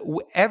 But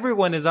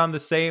everyone is on the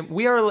same.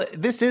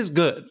 This is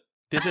good.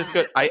 This is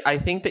good. I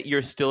think that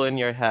you're still in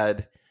your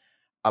head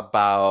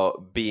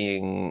about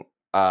being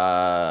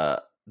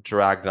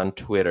dragged on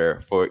Twitter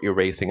for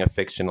erasing a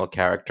fictional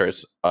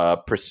character's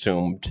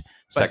presumed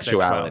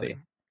sexuality.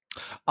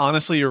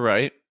 Honestly, you're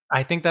right.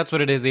 I think that's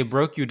what it is. They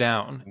broke you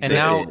down,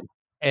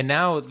 and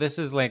now this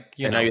is like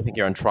now you think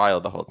you're on trial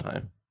the whole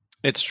time.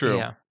 It's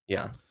true.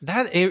 Yeah.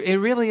 That it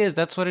really is.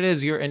 That's what it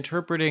is. You're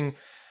interpreting,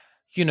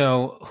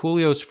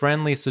 Julio's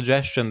friendly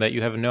suggestion that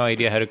you have no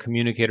idea how to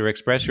communicate or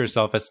express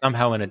yourself as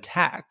somehow an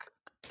attack.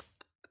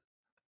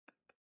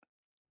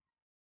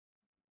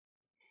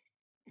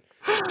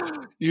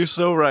 You're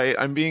so right.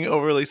 I'm being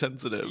overly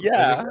sensitive.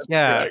 Yeah.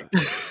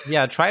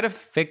 Yeah. Try to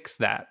fix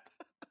that.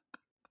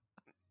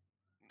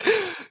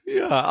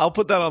 Yeah, I'll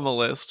put that on the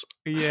list.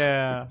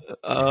 Yeah.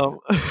 Oh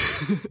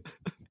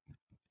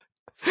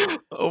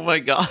my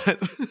God.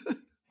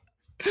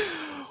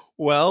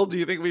 Well, do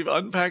you think we've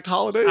unpacked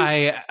holidays?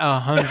 I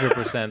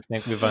 100%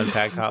 think we've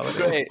unpacked holidays.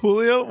 Great.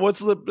 Julio, what's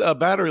the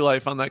battery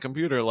life on that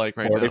computer like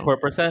right now?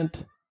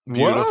 44%.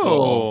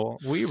 Whoa,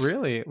 we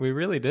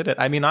really did it.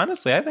 I mean,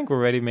 honestly, I think we're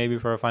ready maybe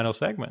for a final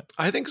segment.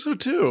 I think so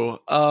too.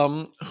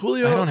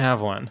 Julio, I don't have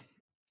one.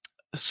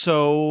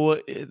 So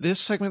this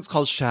segment's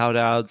called shout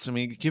outs, and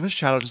we give a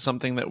shout out to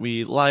something that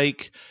we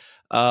like,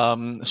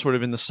 sort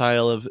of in the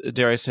style of,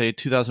 dare I say,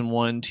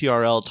 2001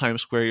 TRL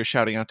Times Square. You're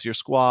shouting out to your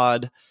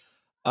squad.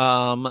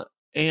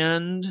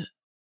 And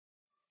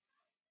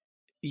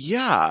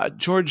yeah,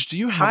 George, do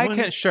you have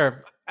one?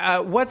 Sure.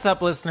 What's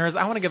up, listeners?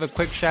 I want to give a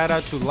quick shout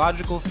out to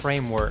Logical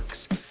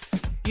Frameworks.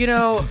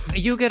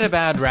 You get a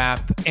bad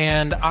rap,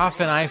 and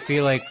often I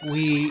feel like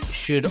we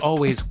should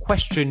always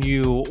question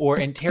you or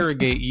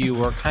interrogate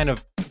you or kind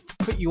of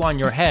put you on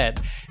your head.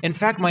 In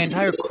fact, my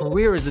entire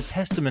career is a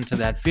testament to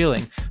that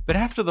feeling. But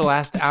after the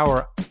last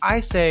hour,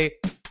 I say,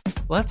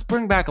 let's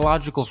bring back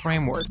Logical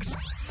Frameworks.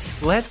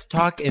 Let's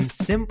talk in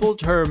simple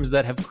terms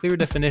that have clear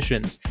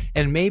definitions,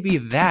 and maybe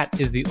that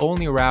is the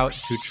only route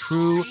to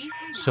true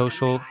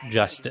social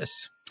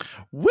justice.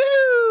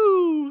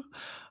 Woo!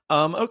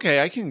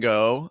 Okay, I can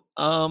go.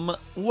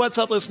 What's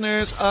up,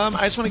 listeners? I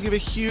just want to give a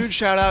huge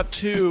shout out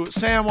to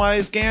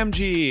Samwise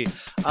Gamgee.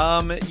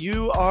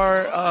 You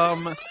are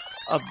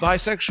a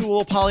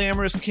bisexual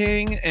polyamorous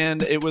king,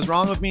 and it was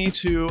wrong of me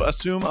to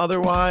assume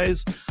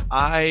otherwise.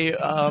 I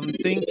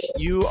think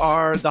you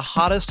are the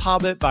hottest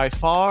hobbit by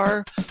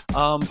far.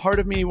 Part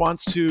of me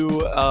wants to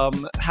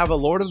have a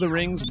Lord of the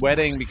Rings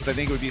wedding because I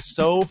think it would be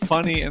so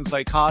funny and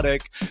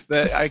psychotic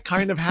that I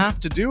kind of have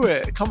to do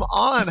it. Come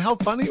on, how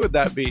funny would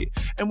that be?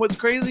 And what's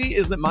crazy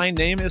is that my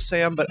name is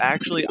Sam, but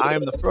actually I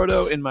am the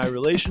Frodo in my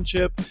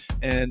relationship,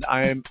 and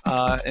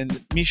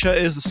and Misha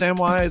is the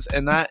Samwise,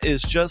 and that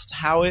is just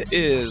how it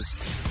is.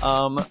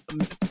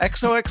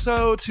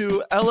 XOXO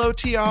to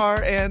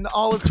LOTR and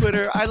all of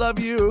Twitter. I love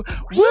you.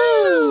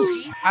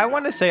 Woo! I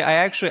want to say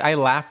I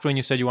laughed when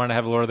you said you wanted to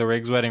have a Lord of the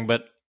Rings wedding,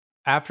 but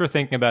after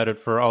thinking about it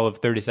for all of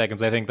 30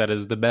 seconds, I think that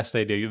is the best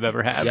idea you've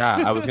ever had.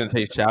 Yeah, I was going to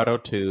say shout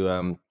out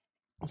to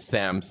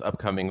Sam's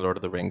upcoming Lord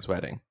of the Rings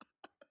wedding.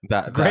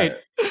 Great.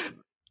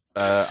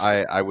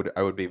 I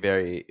would be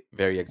very,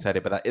 very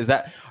excited about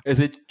that. Is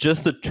it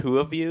just the two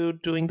of you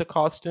doing the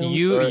costumes?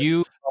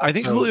 I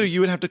think, Julio, you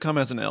would have to come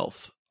as an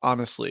elf,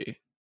 honestly.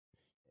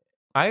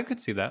 I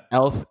could see that.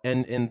 Elf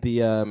and in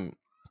the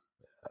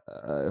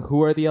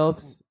who are the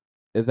elves?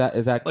 Is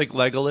that like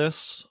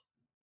Legolas?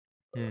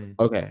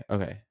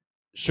 Okay.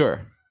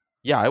 Sure.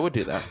 Yeah, I would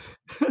do that.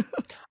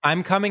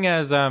 I'm coming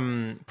as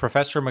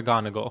Professor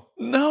McGonagall.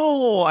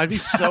 No, I'd be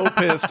so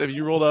pissed if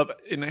you rolled up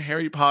in a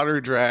Harry Potter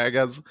drag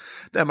at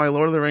my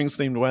Lord of the Rings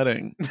themed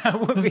wedding. That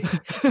would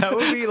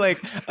be like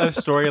a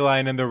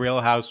storyline in The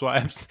Real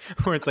Housewives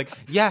where it's like,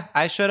 yeah,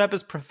 I showed up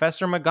as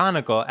Professor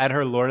McGonagall at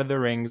her Lord of the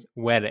Rings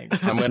wedding.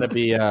 I'm gonna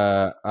be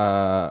a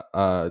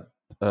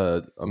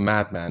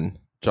madman,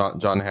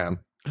 John Hamm.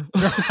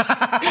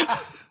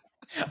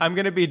 I'm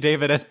going to be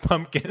David S.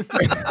 Pumpkins.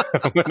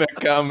 I'm going to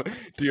come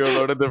to your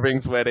Lord of the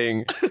Rings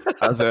wedding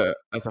as a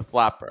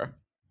flapper.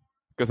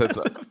 Because it's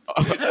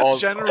all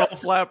general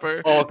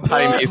flapper. All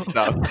tiny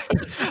stuff.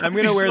 I'm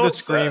going to wear the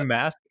Scream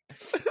mask.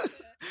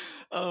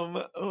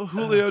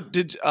 Julio,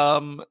 did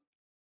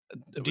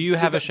Do you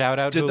have a shout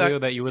out, did Julio,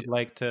 that you would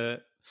like to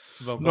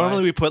vocalize?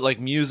 Normally we put like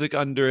music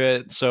under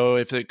it, so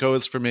if it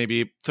goes for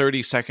maybe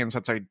 30 seconds,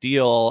 that's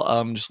ideal.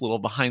 Just a little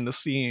behind the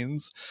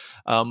scenes.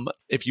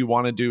 If you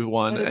want to do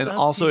one, But it's and up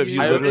also to if you.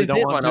 you I literally already don't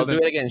did want one. to, I'll do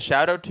it again.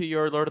 Shout out to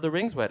your Lord of the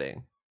Rings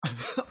wedding.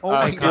 Oh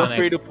my Iconic. Feel god!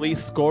 free to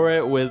please score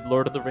it with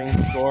Lord of the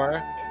Rings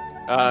score.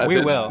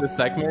 We will. The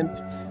segment.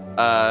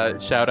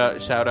 Shout out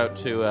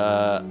to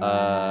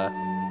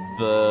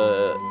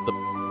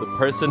the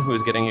person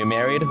who's getting you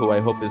married, who I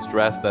hope is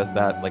dressed as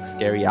that like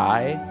scary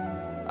eye.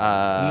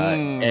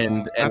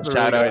 And that's a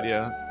shout really out good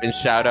idea. and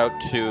shout out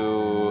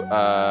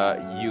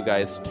to you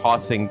guys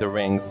tossing the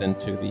rings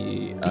into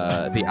the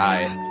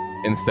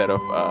eye instead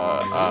of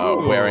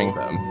wearing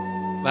them.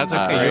 That's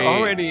a Okay, great. you're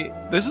already.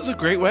 This is a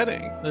great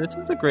wedding. This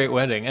is a great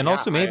wedding, and Yeah,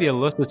 also maybe a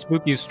list of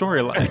spooky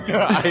storyline.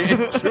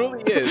 It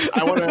truly is.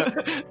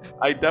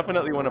 I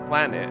definitely want to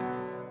plan it.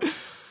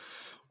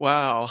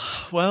 Wow.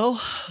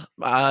 Well,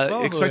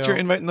 expect your Julio.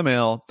 invite in the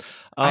mail.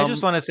 I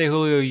just want to say,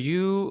 Julio,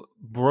 you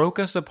broke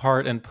us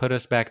apart and put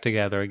us back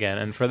together again,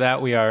 and for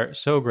that we are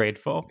so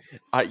grateful.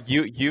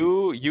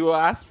 You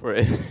asked for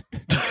it.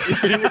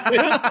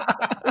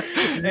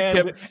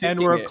 and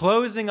we're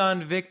closing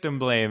on victim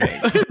blaming.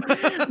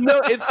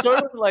 No, it's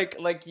sort of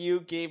like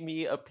you gave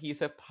me a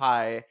piece of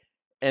pie,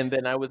 and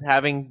then I was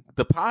having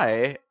the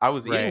pie. I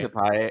was eating the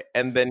pie,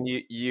 and then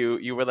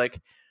you were like,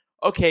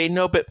 "Okay,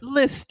 no, but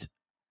list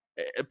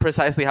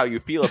precisely how you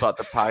feel about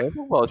the pie."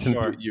 Well,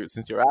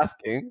 since you're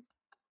asking,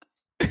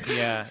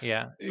 Yeah.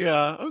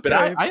 Okay. but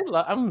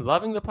I'm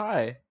loving the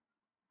pie.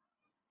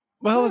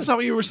 Well, that's not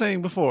what you were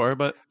saying before,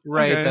 but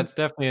Right, okay. that's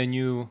definitely a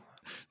new.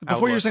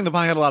 Before you were saying the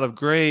pie had a lot of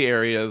gray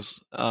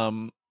areas.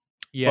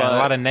 Yeah, a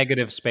lot of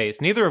negative space.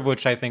 Neither of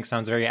which I think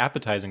sounds very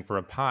appetizing for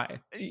a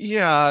pie.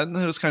 Yeah, and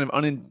it was kind of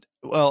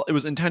it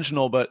was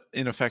intentional but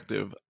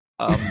ineffective.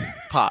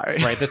 Pie.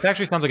 Right. This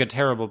actually sounds like a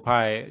terrible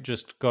pie.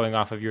 Just going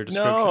off of your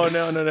description.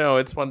 No.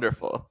 It's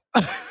wonderful.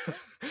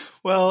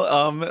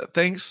 Well,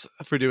 thanks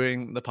for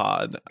doing the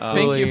pod.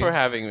 Thank you for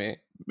having me.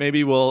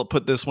 Maybe we'll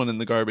put this one in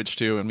the garbage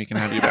too, and we can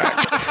have you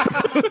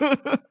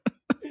back.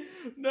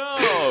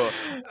 No.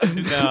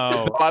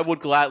 I would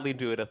gladly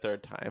do it a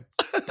third time.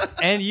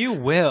 And you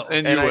will.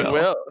 I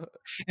will.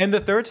 And the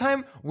third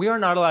time, we are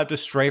not allowed to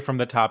stray from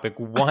the topic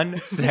 1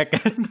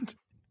 second.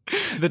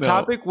 The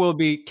topic will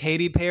be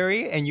Katy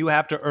Perry, and you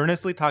have to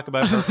earnestly talk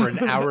about her for an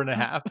hour and a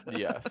half.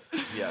 Yes.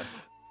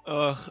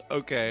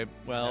 Okay.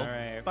 Well, All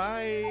right.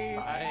 bye.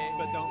 Bye.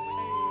 But don't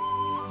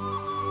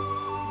leave.